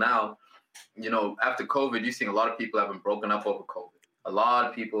 And so now, after COVID, you're seeing a lot of people have been broken up over COVID. A lot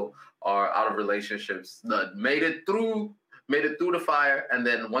of people are out of relationships that made it through the fire, and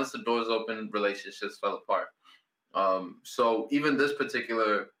then once the doors opened, relationships fell apart. So even this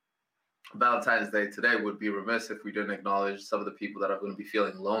particular Valentine's Day today would be remiss if we didn't acknowledge some of the people that are going to be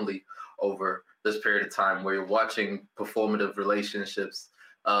feeling lonely over this period of time, where you're watching performative relationships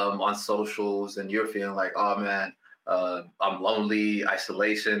on socials, and you're feeling like, oh man, I'm lonely,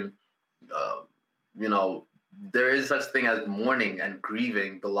 isolation. There is such thing as mourning and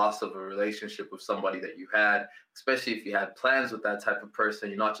grieving the loss of a relationship with somebody that you had, especially if you had plans with that type of person.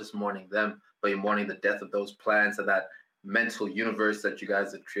 You're not just mourning them, but you're mourning the death of those plans and that mental universe that you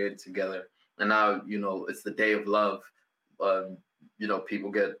guys have created together. And now, it's the day of love. People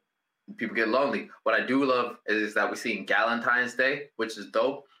get lonely. What I do love is that we're seeing Galentine's Day, which is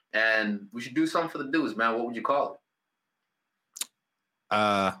dope. And we should do something for the dudes, man. What would you call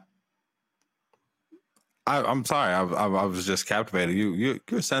it? I'm sorry. I was just captivated. You're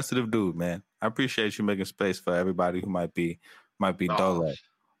a sensitive dude, man. I appreciate you making space for everybody who might be dolo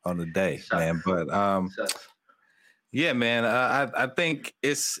on the day, man. But yeah, man. I think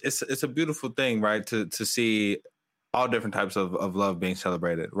it's a beautiful thing, right? To see all different types of love being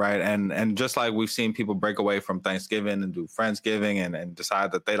celebrated, right? And just like we've seen people break away from Thanksgiving and do Friendsgiving and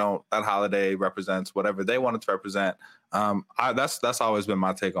decide that that holiday represents whatever they want it to represent. That's always been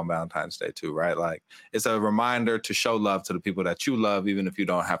my take on Valentine's Day too, right? Like it's a reminder to show love to the people that you love, even if you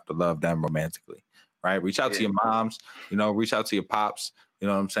don't have to love them romantically, right? Reach out to your moms, reach out to your pops, you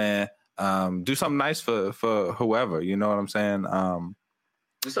know what I'm saying? Do something nice for whoever, you know what I'm saying?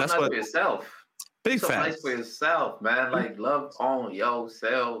 Do something nice for yourself. Big facts. Nice for yourself, man. Like love on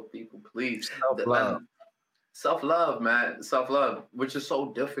yourself, people, please. Self-love, man. Self-love, which is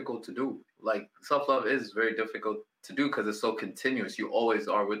so difficult to do. Like self-love is very difficult to do because it's so continuous. You always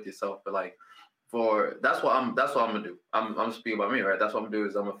are with yourself. But that's what I'm gonna do. I'm speaking about me, right? That's what I'm gonna do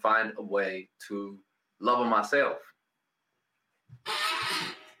is I'm gonna find a way to love on myself.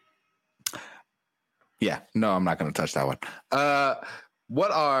 Yeah, no, I'm not gonna touch that one.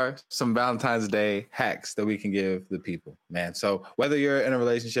 what are some Valentine's Day hacks that we can give the people, man? So whether you're in a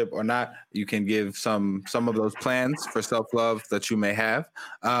relationship or not, you can give some of those plans for self-love that you may have.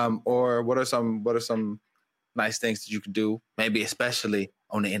 Or what are some nice things that you could do, maybe especially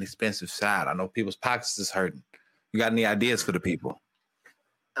on the inexpensive side? I know people's pockets is hurting. You got any ideas for the people?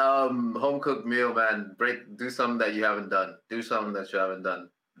 Home cooked meal, man. Do something that you haven't done. Do something that you haven't done.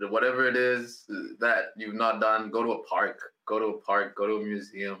 Whatever it is that you've not done, go to a park. Go to a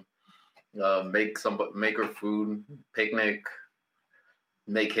museum. Make her food, picnic.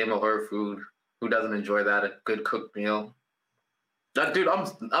 Make him or her food. Who doesn't enjoy that? A good cooked meal. Dude,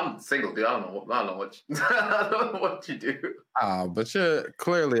 I'm single, dude. I don't know what you do. But you're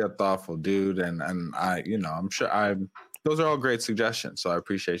clearly a thoughtful dude, and I'm sure those are all great suggestions. So I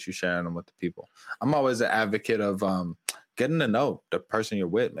appreciate you sharing them with the people. I'm always an advocate of getting to know the person you're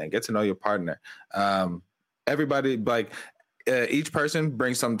with, man. Get to know your partner. Everybody, each person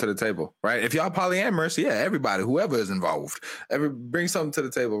brings something to the table, right? If y'all polyamorous, yeah, everybody, whoever is involved, bring something to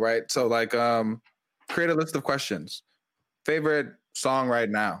the table, right? So create a list of questions. Favorite song right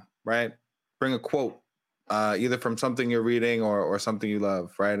now, right? Bring a quote, either from something you're reading or something you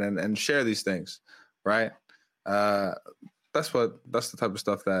love, right? And share these things, right? That's the type of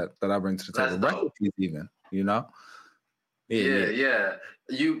stuff that I bring to the table. Recipes even, Yeah.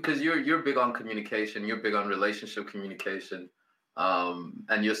 Because you're big on communication. You're big on relationship communication.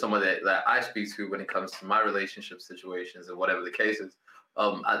 And you're someone that I speak to when it comes to my relationship situations and whatever the case is.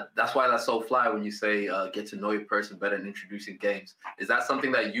 That's why that's so fly when you say get to know your person better and introducing games. Is that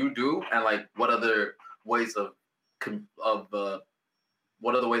something that you do? And what other ways of connecting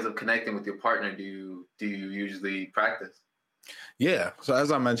with your partner do you usually practice? Yeah. So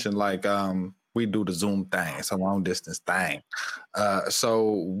as I mentioned, we do the Zoom thing. It's a long distance thing.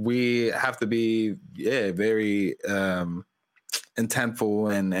 So we have to be, very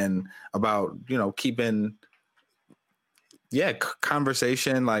intentful and about, keeping,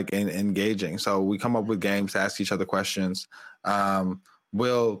 conversation, and engaging. So we come up with games to ask each other questions.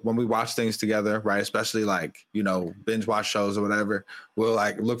 When we watch things together, right, especially binge watch shows or whatever, we'll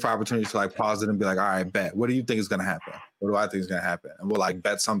look for opportunities to pause it and be like, all right, bet. What do you think is going to happen? What do I think is going to happen? And we'll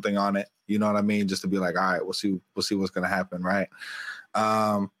bet something on it. You know what I mean? Just to be like, all right, we'll see what's going to happen. Right.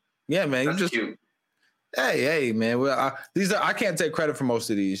 Yeah, man. That's cute. Hey, man. Well, I can't take credit for most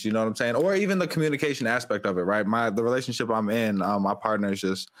of these. You know what I'm saying? Or even the communication aspect of it, right? The relationship I'm in, my partner is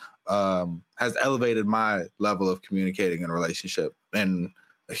just has elevated my level of communicating in a relationship in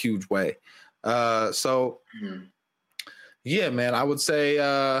a huge way. Yeah, man. I would say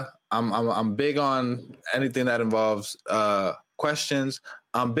I'm big on anything that involves questions.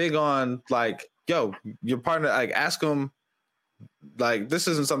 I'm big on your partner. Ask them. This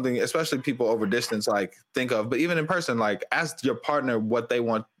isn't something, especially people over distance, think of, but even in person, ask your partner what they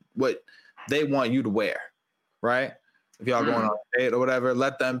want you to wear, right? If y'all going on a date or whatever,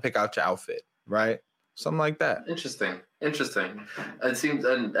 let them pick out your outfit, right? Something like that. Interesting. It seems,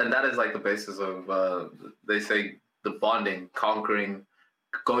 and that is the basis of, they say, the bonding, conquering,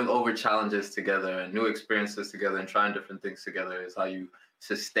 going over challenges together and new experiences together and trying different things together is how you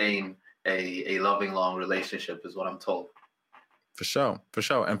sustain a loving, long relationship, is what I'm told. For sure.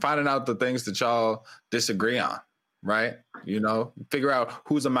 And finding out the things that y'all disagree on, right? Figure out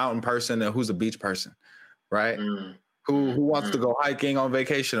who's a mountain person and who's a beach person, right? Who wants to go hiking on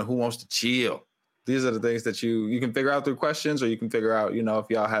vacation and who wants to chill. These are the things that you can figure out through questions, or you can figure out, if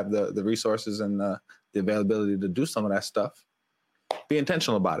y'all have the resources and the availability to do some of that stuff. Be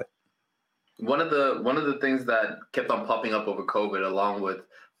intentional about it. One of the things that kept on popping up over COVID, along with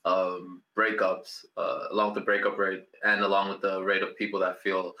breakups, along with the breakup rate and along with the rate of people that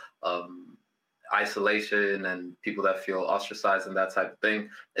feel isolation and people that feel ostracized and that type of thing,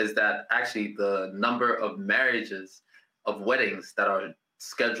 is that actually the number of weddings that are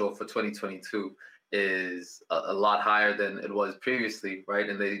scheduled for 2022 is a lot higher than it was previously, right?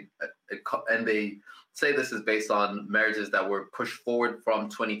 And they say this is based on marriages that were pushed forward from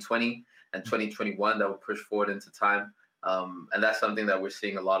 2020 and 2021 that were pushed forward into time. And that's something that we're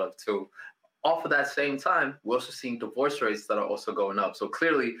seeing a lot of too. Off of that same time, we're also seeing divorce rates that are also going up. So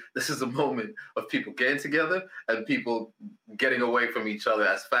clearly, this is a moment of people getting together and people getting away from each other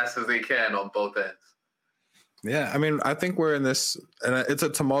as fast as they can on both ends. Yeah, I mean, I think we're in this, and it's a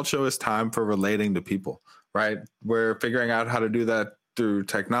tumultuous time for relating to people, right? We're figuring out how to do that through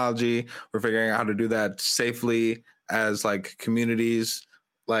technology. We're figuring out how to do that safely as communities.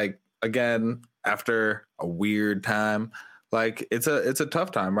 Again, after a weird time, it's a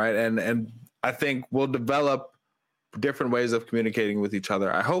tough time, right? And I think we'll develop different ways of communicating with each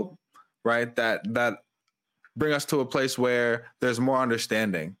other. I hope, right, that bring us to a place where there's more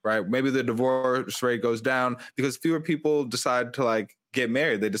understanding, right? Maybe the divorce rate goes down because fewer people decide to like get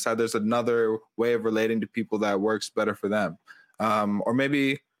married. They decide there's another way of relating to people that works better for them. Or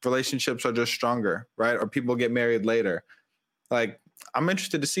maybe relationships are just stronger, right? Or people get married later. Like, I'm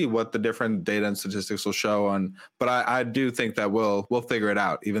interested to see what the different data and statistics will show on, but I do think that we'll figure it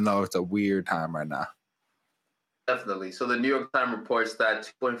out, even though it's a weird time right now. Definitely. So the New York Times reports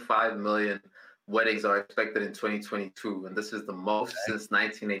that 2.5 million weddings are expected in 2022, and this is the most since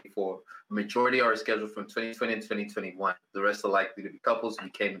 1984. The majority are scheduled from 2020 and 2021. The rest are likely to be couples who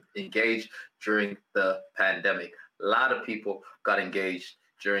became engaged during the pandemic. A lot of people got engaged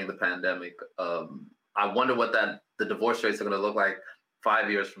during the pandemic. I wonder what the divorce rates are going to look like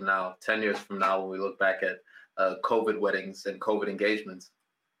 5 years from now, 10 years from now, when we look back at COVID weddings and COVID engagements.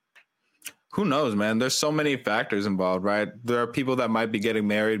 Who knows, man? There's so many factors involved, right? There are people that might be getting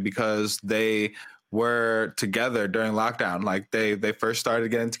married because they were together during lockdown. Like they first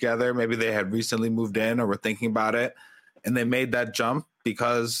started getting together. Maybe they had recently moved in or were thinking about it, and they made that jump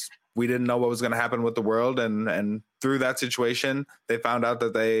because we didn't know what was going to happen with the world. And through that situation, they found out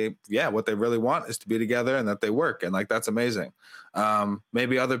that what they really want is to be together and that they work. And like, that's amazing.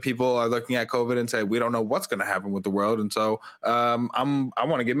 Maybe other people are looking at COVID and say, we don't know what's going to happen with the world. And so I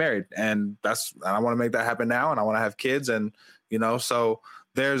want to get married, and I want to make that happen now. And I want to have kids. And, so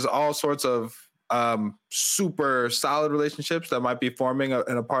there's all sorts of super solid relationships that might be forming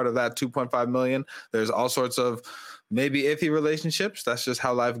in a part of that 2.5 million. There's all sorts of maybe iffy relationships. That's just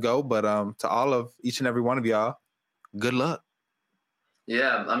how life go. But to all of each and every one of y'all, good luck.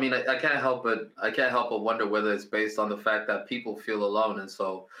 Yeah, I mean, I can't help but wonder whether it's based on the fact that people feel alone, and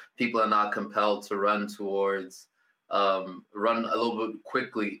so people are not compelled to run a little bit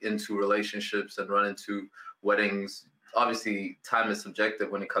quickly into relationships and run into weddings. Obviously, time is subjective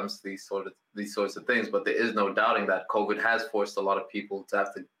when it comes to these sorts of things, but there is no doubting that COVID has forced a lot of people to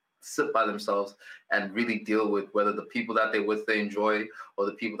have to sit by themselves and really deal with whether the people that they're with they enjoy or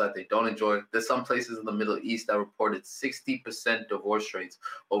the people that they don't enjoy. There's some places in the Middle East that reported 60% divorce rates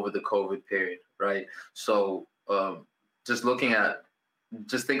over the COVID period, right? So just thinking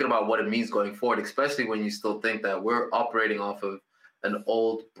about what it means going forward, especially when you still think that we're operating off of an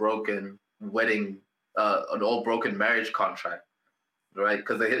old broken marriage contract, right?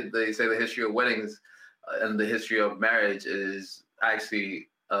 Because they say the history of weddings and the history of marriage is actually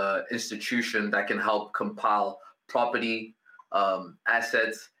institution that can help compile property,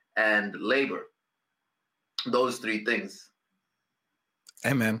 assets, and labor. Those three things.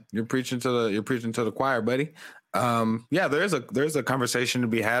 Hey man, you're preaching to the choir, buddy. There's a conversation to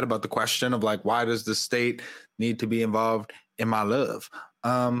be had about the question of like, why does the state need to be involved in my love?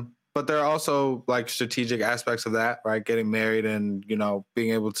 But there are also like strategic aspects of that, right? Getting married and,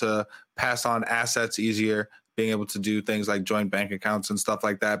 being able to pass on assets easier, being able to do things like joint bank accounts and stuff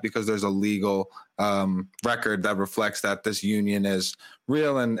like that, because there's a legal record that reflects that this union is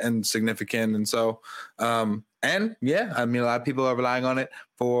real and significant. And so, a lot of people are relying on it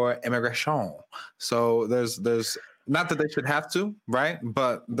for immigration. So there's not that they should have to, right?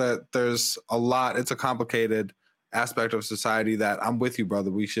 But that there's a lot. It's a complicated aspect of society that I'm with you,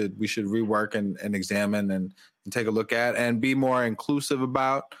 brother. We should rework and examine and take a look at and be more inclusive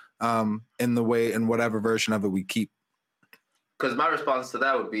about in whatever version of it we keep. Because my response to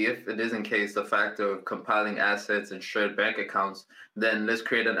that would be, if it is in case the factor of compiling assets and shared bank accounts, then let's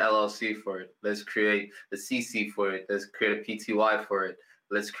create an LLC for it. Let's create the CC for it. Let's create a PTY for it.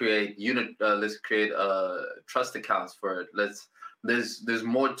 Let's create trust accounts for it. There's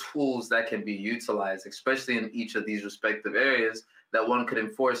more tools that can be utilized, especially in each of these respective areas, that one could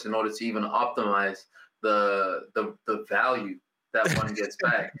enforce in order to even optimize the value that one gets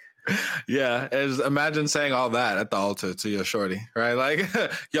back. Yeah, imagine saying all that at the altar to your shorty, right? Like,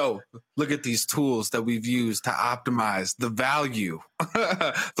 yo, look at these tools that we've used to optimize the value,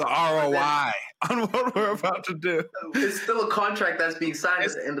 the ROI on what we're about to do. It's still a contract that's being signed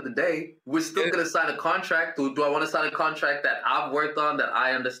at the end of the day. We're still going to sign a contract. Do I want to sign a contract that I've worked on, that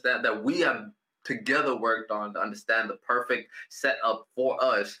I understand, that we have together worked on to understand the perfect setup for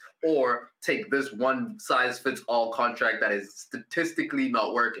us, or take this one size fits all contract that is statistically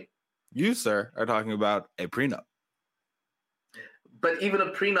not working? You, sir, are talking about a prenup. But even a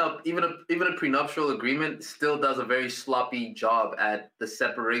prenup, even a prenuptial agreement still does a very sloppy job at the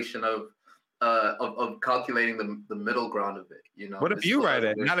separation of calculating the middle ground of it. What if you write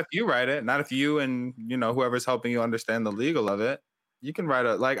it? Not if you write it. Not if you and whoever's helping you understand the legal of it. You can write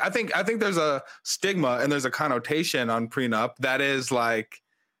I think there's a stigma and there's a connotation on prenup that is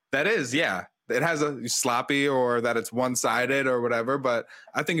it has a sloppy or that it's one-sided or whatever. But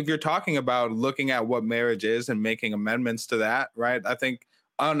I think if you're talking about looking at what marriage is and making amendments to that, right? I think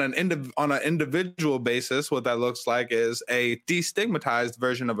on an individual basis, what that looks like is a destigmatized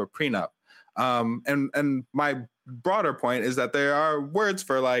version of a prenup. And my broader point is that there are words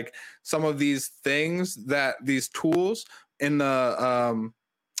for like some of these things, that these tools in the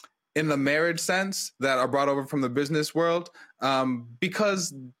marriage sense that are brought over from the business world,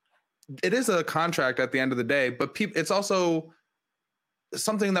 because it is a contract at the end of the day, but it's also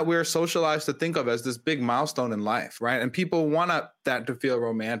something that we're socialized to think of as this big milestone in life, right? And people want that to feel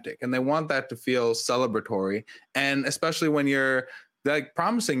romantic, and they want that to feel celebratory. And especially when you're like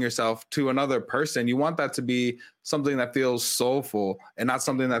promising yourself to another person, you want that to be something that feels soulful and not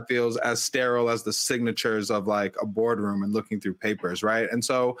something that feels as sterile as the signatures of like a boardroom and looking through papers, right? And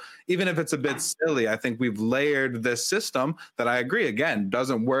so even if it's a bit silly, I think we've layered this system that I agree, again,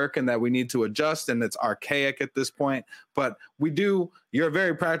 doesn't work and that we need to adjust, and it's archaic at this point. But you're a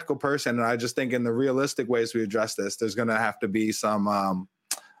very practical person, and I just think in the realistic ways we address this, there's going to have to be some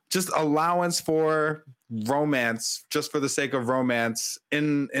just allowance for romance, just for the sake of romance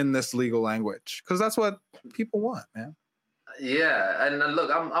in this legal language, because that's what people want, man. Yeah, and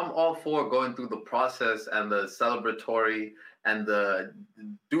look, I'm all for going through the process and the celebratory and the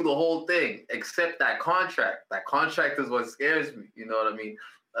do the whole thing, except that contract. That contract is what scares me. You know what I mean?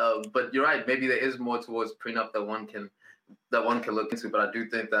 But you're right. Maybe there is more towards prenup that one can look into. But I do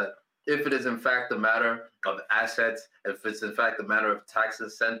think that if it is in fact a matter of assets, if it's in fact a matter of tax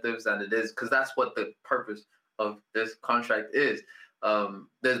incentives, and it is, because that's what the purpose of this contract is,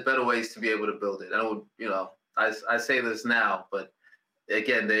 there's better ways to be able to build it. And I say this now, but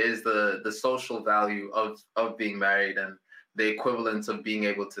again, there is the social value of being married and the equivalence of being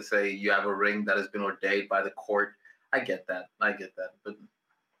able to say you have a ring that has been ordained by the court. I get that, but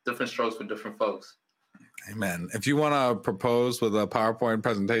different strokes for different folks. Amen. If you want to propose with a PowerPoint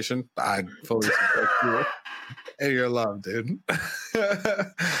presentation, I'd fully support you. Hey, you're loved, dude.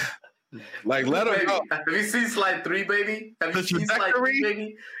 Like, let them know. Have you seen slide 3, baby? Have you seen slide 3,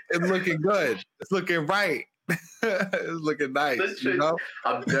 baby? It's looking good. It's looking right. It's looking nice. You know?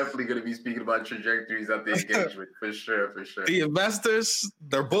 I'm definitely going to be speaking about trajectories at the engagement, for sure. The investors,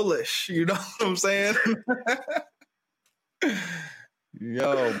 they're bullish. You know what I'm saying?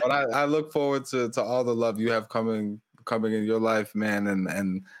 Yo, but I look forward to all the love you have coming in your life, man,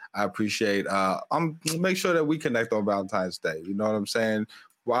 and I appreciate. I'm make sure that we connect on Valentine's Day. You know what I'm saying?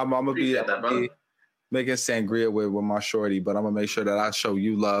 Well, I'm gonna be making sangria with my shorty, but I'm gonna make sure that I show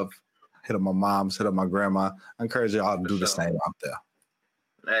you love. Hit up my mom's, hit up my grandma. I encourage y'all to do the same out there.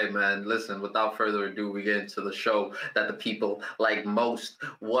 Hey, man, listen. Without further ado, we get into the show that the people like most.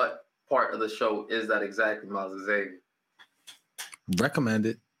 What part of the show is that exactly, Miles Xavier? Recommend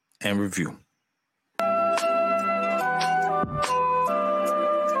it and review.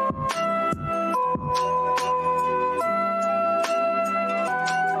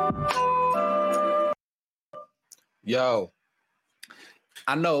 Yo,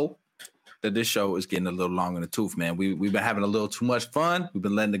 I know that this show is getting a little long in the tooth, man. We've been having a little too much fun. We've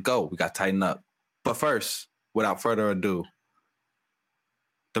been letting it go. We got to tighten up. But first, without further ado,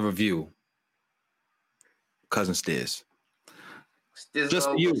 the review. Cousin Stiz. Just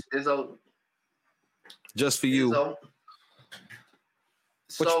for you. Just for you. What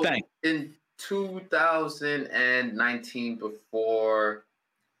you think? In 2019, before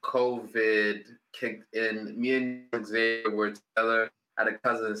COVID kicked in, me and Xavier were together at a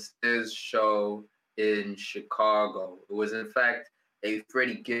Cousin Stiz show in Chicago. It was, in fact, a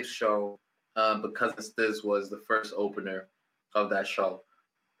Freddie Gibbs show, but Cousin Stiz was the first opener of that show.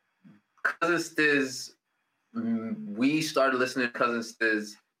 Cousin Stiz, we started listening to Cousin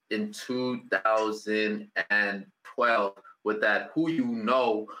Stiz in 2012 with that Who You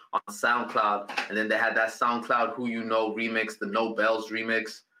Know on SoundCloud. And then they had that SoundCloud Who You Know remix, the No Bells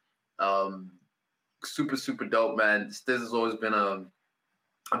remix. Super, super dope, man. Stiz has always been a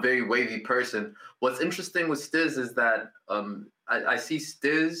very wavy person. What's interesting with Stiz is that I see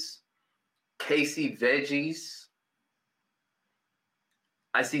Stiz, Casey Veggies.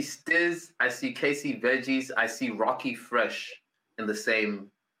 I see Stiz, I see Casey Veggies, I see Rocky Fresh in the same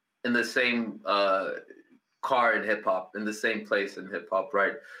car in hip hop, in the same place in hip hop,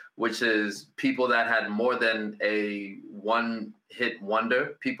 right? Which is people that had more than a one-hit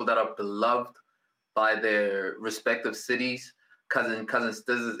wonder, people that are beloved by their respective cities. Cousin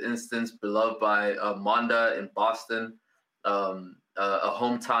Stiz's instance, beloved by Monda in Boston, a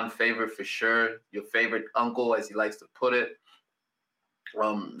hometown favorite for sure, your favorite uncle, as he likes to put it.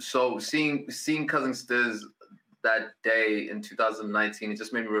 So seeing Cousin Stiz that day in 2019, it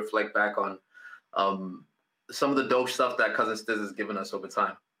just made me reflect back on some of the dope stuff that Cousin Stiz has given us over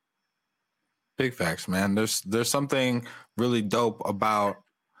time. Big facts, man. There's something really dope about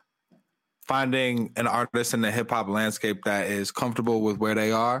finding an artist in the hip hop landscape that is comfortable with where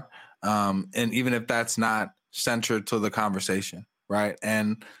they are, and even if that's not centered to the conversation, right?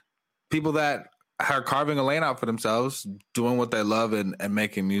 And people that are carving a lane out for themselves, doing what they love and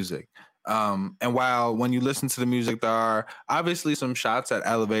making music. And while when you listen to the music, there are obviously some shots at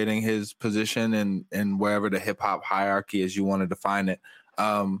elevating his position in wherever the hip hop hierarchy is you want to define it.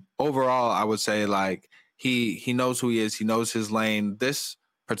 Overall, I would say like he knows who he is. He knows his lane. This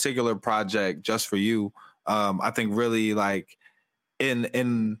particular project, Just For You, I think really like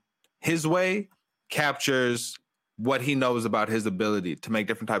in his way captures what he knows about his ability to make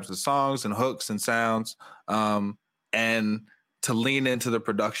different types of songs and hooks and sounds, and to lean into the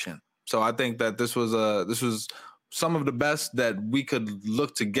production. So I think that this was some of the best that we could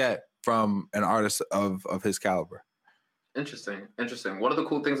look to get from an artist of his caliber. Interesting. One of the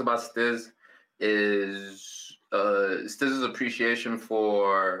cool things about Stiz is Stiz's appreciation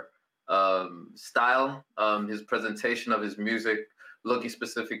for style, his presentation of his music, looking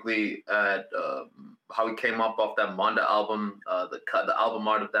specifically at how he came up off that Monda album, the album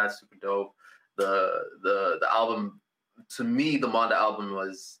art of that, super dope. The album, to me, the Monda album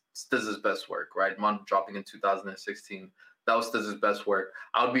was Stiz's best work, right? Monda dropping in 2016. That was Stiz's best work.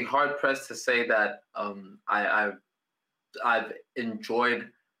 I would be hard pressed to say that I've enjoyed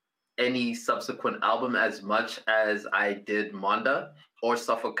any subsequent album as much as I did Monda or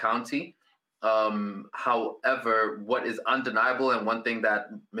Suffolk County. However, what is undeniable, and one thing that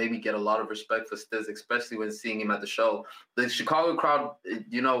made me get a lot of respect for Stiz, especially when seeing him at the show, the Chicago crowd,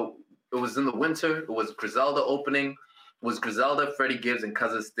 you know, it was in the winter, it was Griselda opening, it was Griselda, Freddie Gibbs, and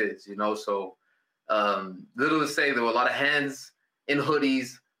Cousin Stiz, you know, so little to say, there were a lot of hands in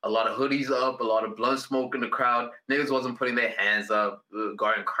hoodies, a lot of hoodies up, a lot of blunt smoke in the crowd. Niggas wasn't putting their hands up,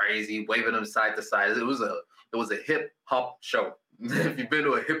 going crazy, waving them side to side. It was a hip hop show. If you've been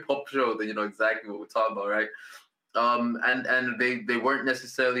to a hip hop show, then you know exactly what we're talking about, right? And they weren't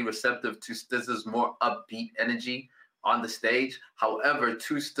necessarily receptive to Stiz's more upbeat energy on the stage. However,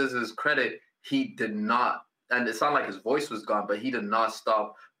 to Stiz's credit, he did not, and it's not like his voice was gone, but he did not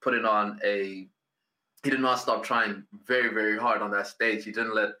stop trying very, very hard on that stage. He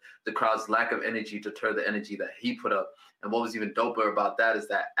didn't let the crowd's lack of energy deter the energy that he put up. And what was even doper about that is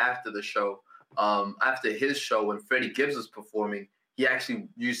that after the show, after his show, when Freddie Gibbs was performing,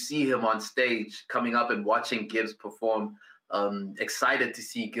 you see him on stage coming up and watching Gibbs perform, excited to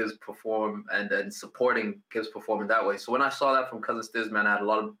see Gibbs perform and supporting Gibbs perform in that way. So when I saw that from Cousin Stiz, man,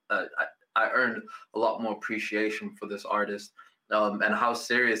 I earned a lot more appreciation for this artist, and how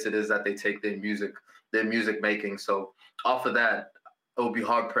serious it is that they take their music making. So off of that, it would be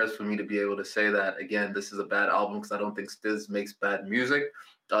hard pressed for me to be able to say that, again, this is a bad album, because I don't think Stiz makes bad music.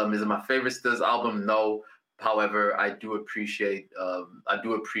 Is it my favorite Stiz album? No. However, I do appreciate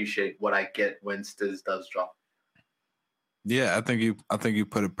what I get when Stiz does drop. Yeah, I think you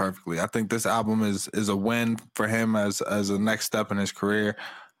put it perfectly. I think this album is a win for him as a next step in his career.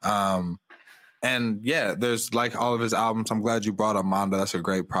 And yeah, there's like all of his albums. I'm glad you brought up Monda. That's a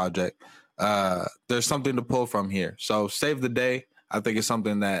great project. There's something to pull from here. So Save the Day, I think, is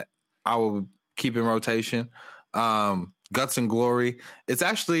something that I will keep in rotation. Guts and Glory. It's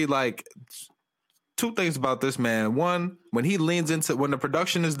actually like two things about this man. One, when he leans into, when the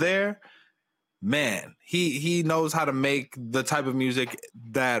production is there, man, he knows how to make the type of music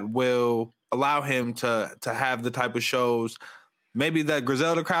that will allow him to have the type of shows maybe that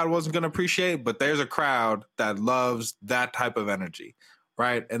Griselda crowd wasn't going to appreciate, but there's a crowd that loves that type of energy,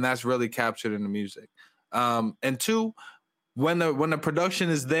 right? And that's really captured in the music. And two, when the production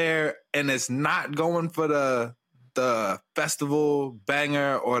is there and it's not going for the festival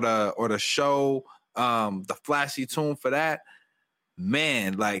banger or the show, the flashy tune for that,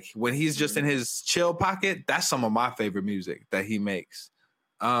 man, like when he's just in his chill pocket, that's some of my favorite music that he makes.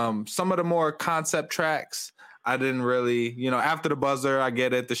 Some of the more concept tracks, I didn't really, After the Buzzer, I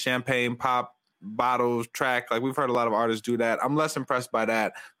get it. The Champagne Pop Bottles track, like we've heard a lot of artists do that. I'm less impressed by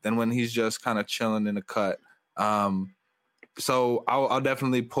that than when he's just kind of chilling in the cut. So I'll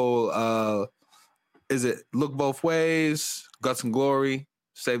definitely pull, is it Look Both Ways, Guts and Glory,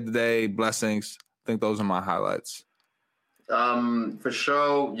 Save the Day, Blessings. I think those are my highlights. For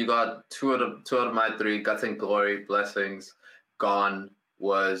sure, you got two out of my three. Guts and Glory, Blessings, Gone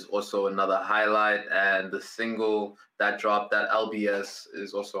was also another highlight, and the single that dropped, that LBS,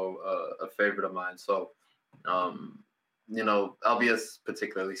 is also a favorite of mine. So, LBS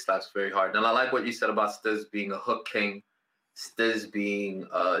particularly slaps very hard. And I like what you said about Stiz being a hook king Stiz being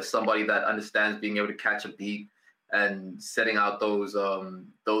somebody that understands being able to catch a beat and setting out those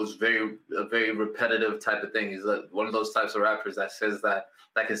very repetitive type of things. He's one of those types of rappers that says that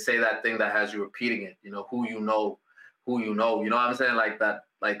can say that thing that has you repeating it. You know, who you know. You know what I'm saying? Like that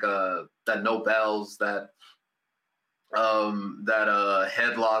No Bells, that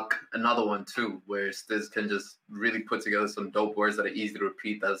Headlock, another one too, where Stiz can just really put together some dope words that are easy to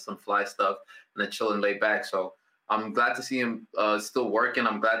repeat. That's some fly stuff, and then chill and lay back. So I'm glad to see him still working.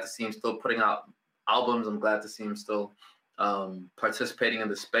 I'm glad to see him still putting out albums. I'm glad to see him still participating in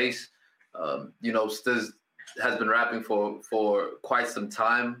the space. Stiz has been rapping for quite some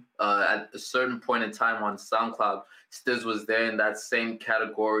time. At a certain point in time on SoundCloud, Stiz was there in that same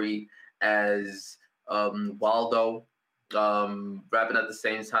category as Waldo, rapping at the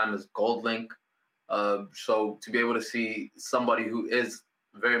same time as Goldlink. So to be able to see somebody who is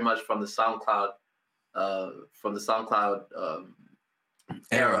very much from the SoundCloud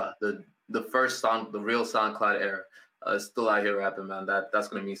era, the first song, the real SoundCloud era, still out here rapping, man. That's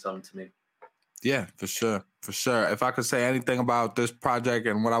gonna mean something to me. Yeah, for sure. If I could say anything about this project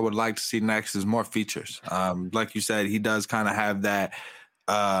and what I would like to see next is more features. Like you said, he does kind of have that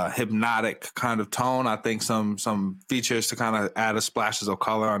hypnotic kind of tone. I think some features to kind of add a splashes of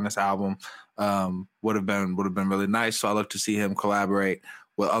color on this album would have been really nice. So I look to see him collaborate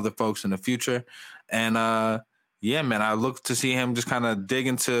with other folks in the future. And yeah, man, I look to see him just kind of dig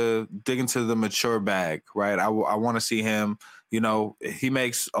into the mature bag, right? I want to see him. You know, he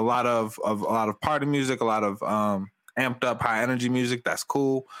makes a lot of party music, a lot of amped up, high energy music. That's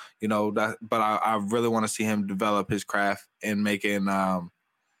cool, you know. But I really want to see him develop his craft in making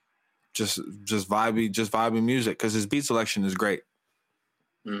just vibey music, because his beat selection is great.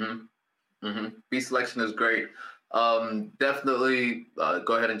 Beat selection is great. Definitely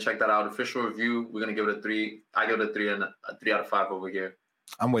go ahead and check that out. Official review, we're gonna give it a 3. I give it a 3 and a 3 out of 5 over here.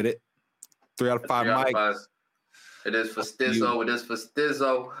 I'm with it. 3 out of 5, Mike. It is for Stizzo. It is for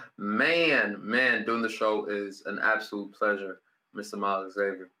Stizzo. Man, doing the show is an absolute pleasure, Mr. Miles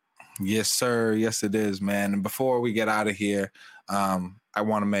Xavier. Yes, sir. Yes, it is, man. And before we get out of here, I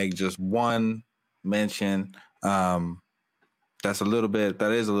want to make just one mention. That is a little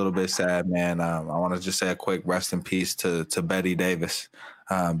bit sad, man. I want to just say a quick rest in peace to Betty Davis.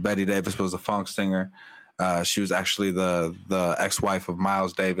 Betty Davis was a funk singer. She was actually the ex-wife of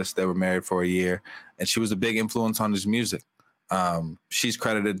Miles Davis. They were married for a year, and she was a big influence on his music. She's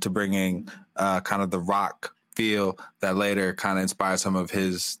credited to bringing kind of the rock feel that later kind of inspired some of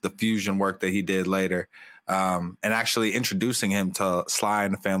the fusion work that he did later, and actually introducing him to Sly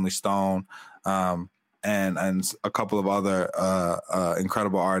and the Family Stone, and a couple of other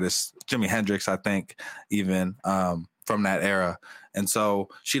incredible artists, Jimi Hendrix, I think, even from that era. And so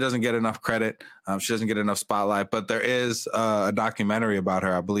she doesn't get enough credit. She doesn't get enough spotlight. But there is a documentary about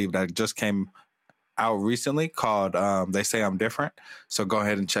her, I believe, that just came out recently called They Say I'm Different. So go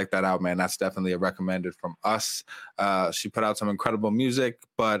ahead and check that out, man. That's definitely a recommended from us. She put out some incredible music,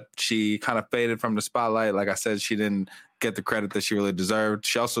 but she kind of faded from the spotlight. Like I said, she didn't get the credit that she really deserved.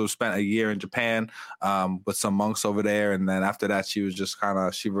 She also spent a year in Japan with some monks over there. And then after that, she was just kind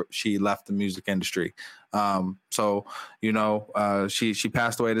of, she left the music industry. So, you know, she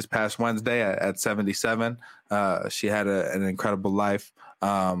passed away this past Wednesday at 77. She had an incredible life.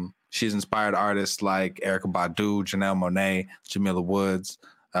 She's inspired artists like Erykah Badu, Janelle Monáe, Jamila Woods.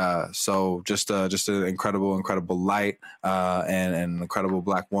 So just an incredible light, and an incredible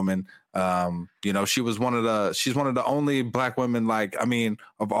Black woman. You know, she's one of the only Black women,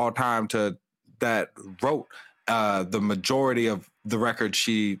 of all time that wrote the majority of the records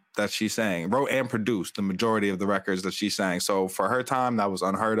that she sang, wrote and produced the majority of the records that she sang. So for her time, that was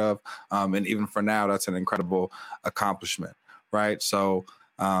unheard of. And even for now, that's an incredible accomplishment, right? So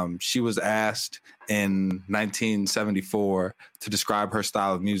she was asked in 1974 to describe her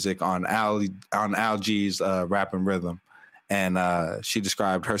style of music on Al G's Rap and Rhythm. And she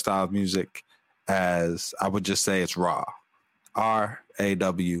described her style of music as, I would just say it's raw.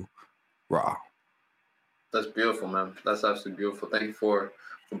 R-A-W, raw. That's beautiful, man. That's absolutely beautiful. Thank you for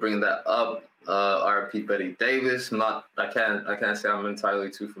bringing that up. R.I.P. Betty Davis. I can't say I'm entirely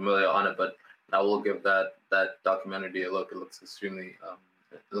too familiar on it, but I will give that documentary a look. It looks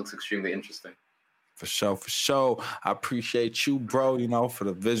extremely interesting. For sure. I appreciate you, bro, you know, for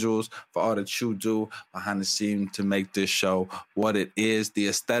the visuals, for all that you do behind the scene to make this show what it is. The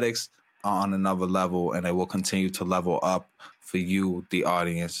aesthetics are on another level, and they will continue to level up for you, the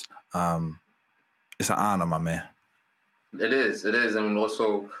audience. It's an honor, my man. It is, and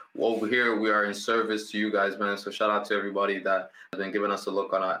also over here we are in service to you guys, man. So shout out to everybody that has been giving us a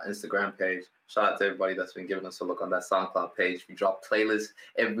look on our Instagram page. Shout out to everybody that's been giving us a look on that SoundCloud page. We drop playlists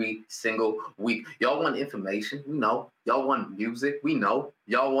every single week. Y'all want information? We know. Y'all want music? We know.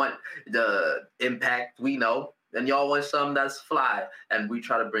 Y'all want the impact? We know. And y'all want something that's fly. And we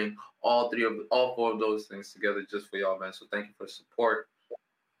try to bring all four of those things together just for y'all, man. So thank you for the support.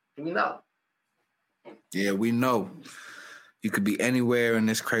 We know. Yeah, we know. You could be anywhere in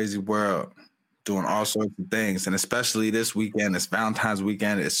this crazy world doing all sorts of things. And especially this weekend, it's Valentine's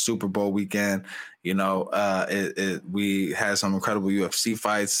weekend, it's Super Bowl weekend. You know, we had some incredible UFC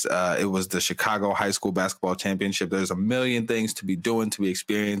fights. It was the Chicago High School Basketball Championship. There's a million things to be doing, to be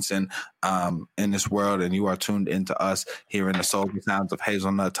experiencing in this world. And you are tuned into us hearing the soulful sounds of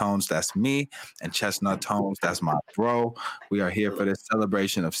Hazelnut Tones. That's me. And Chestnut Tones. That's my bro. We are here for this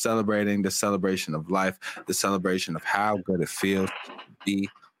celebration of celebrating, the celebration of life, the celebration of how good it feels to be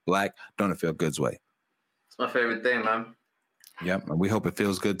Black. Don't it feel good's way? It's my favorite thing, man. Yep. And we hope it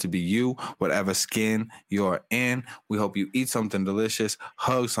feels good to be you, whatever skin you're in. We hope you eat something delicious,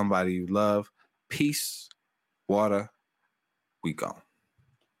 hug somebody you love. Peace, water, we go.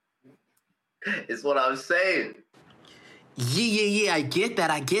 It's what I was saying. Yeah, I get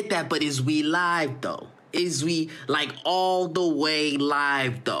that, but is we live though? Is we like all the way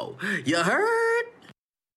live though? You heard?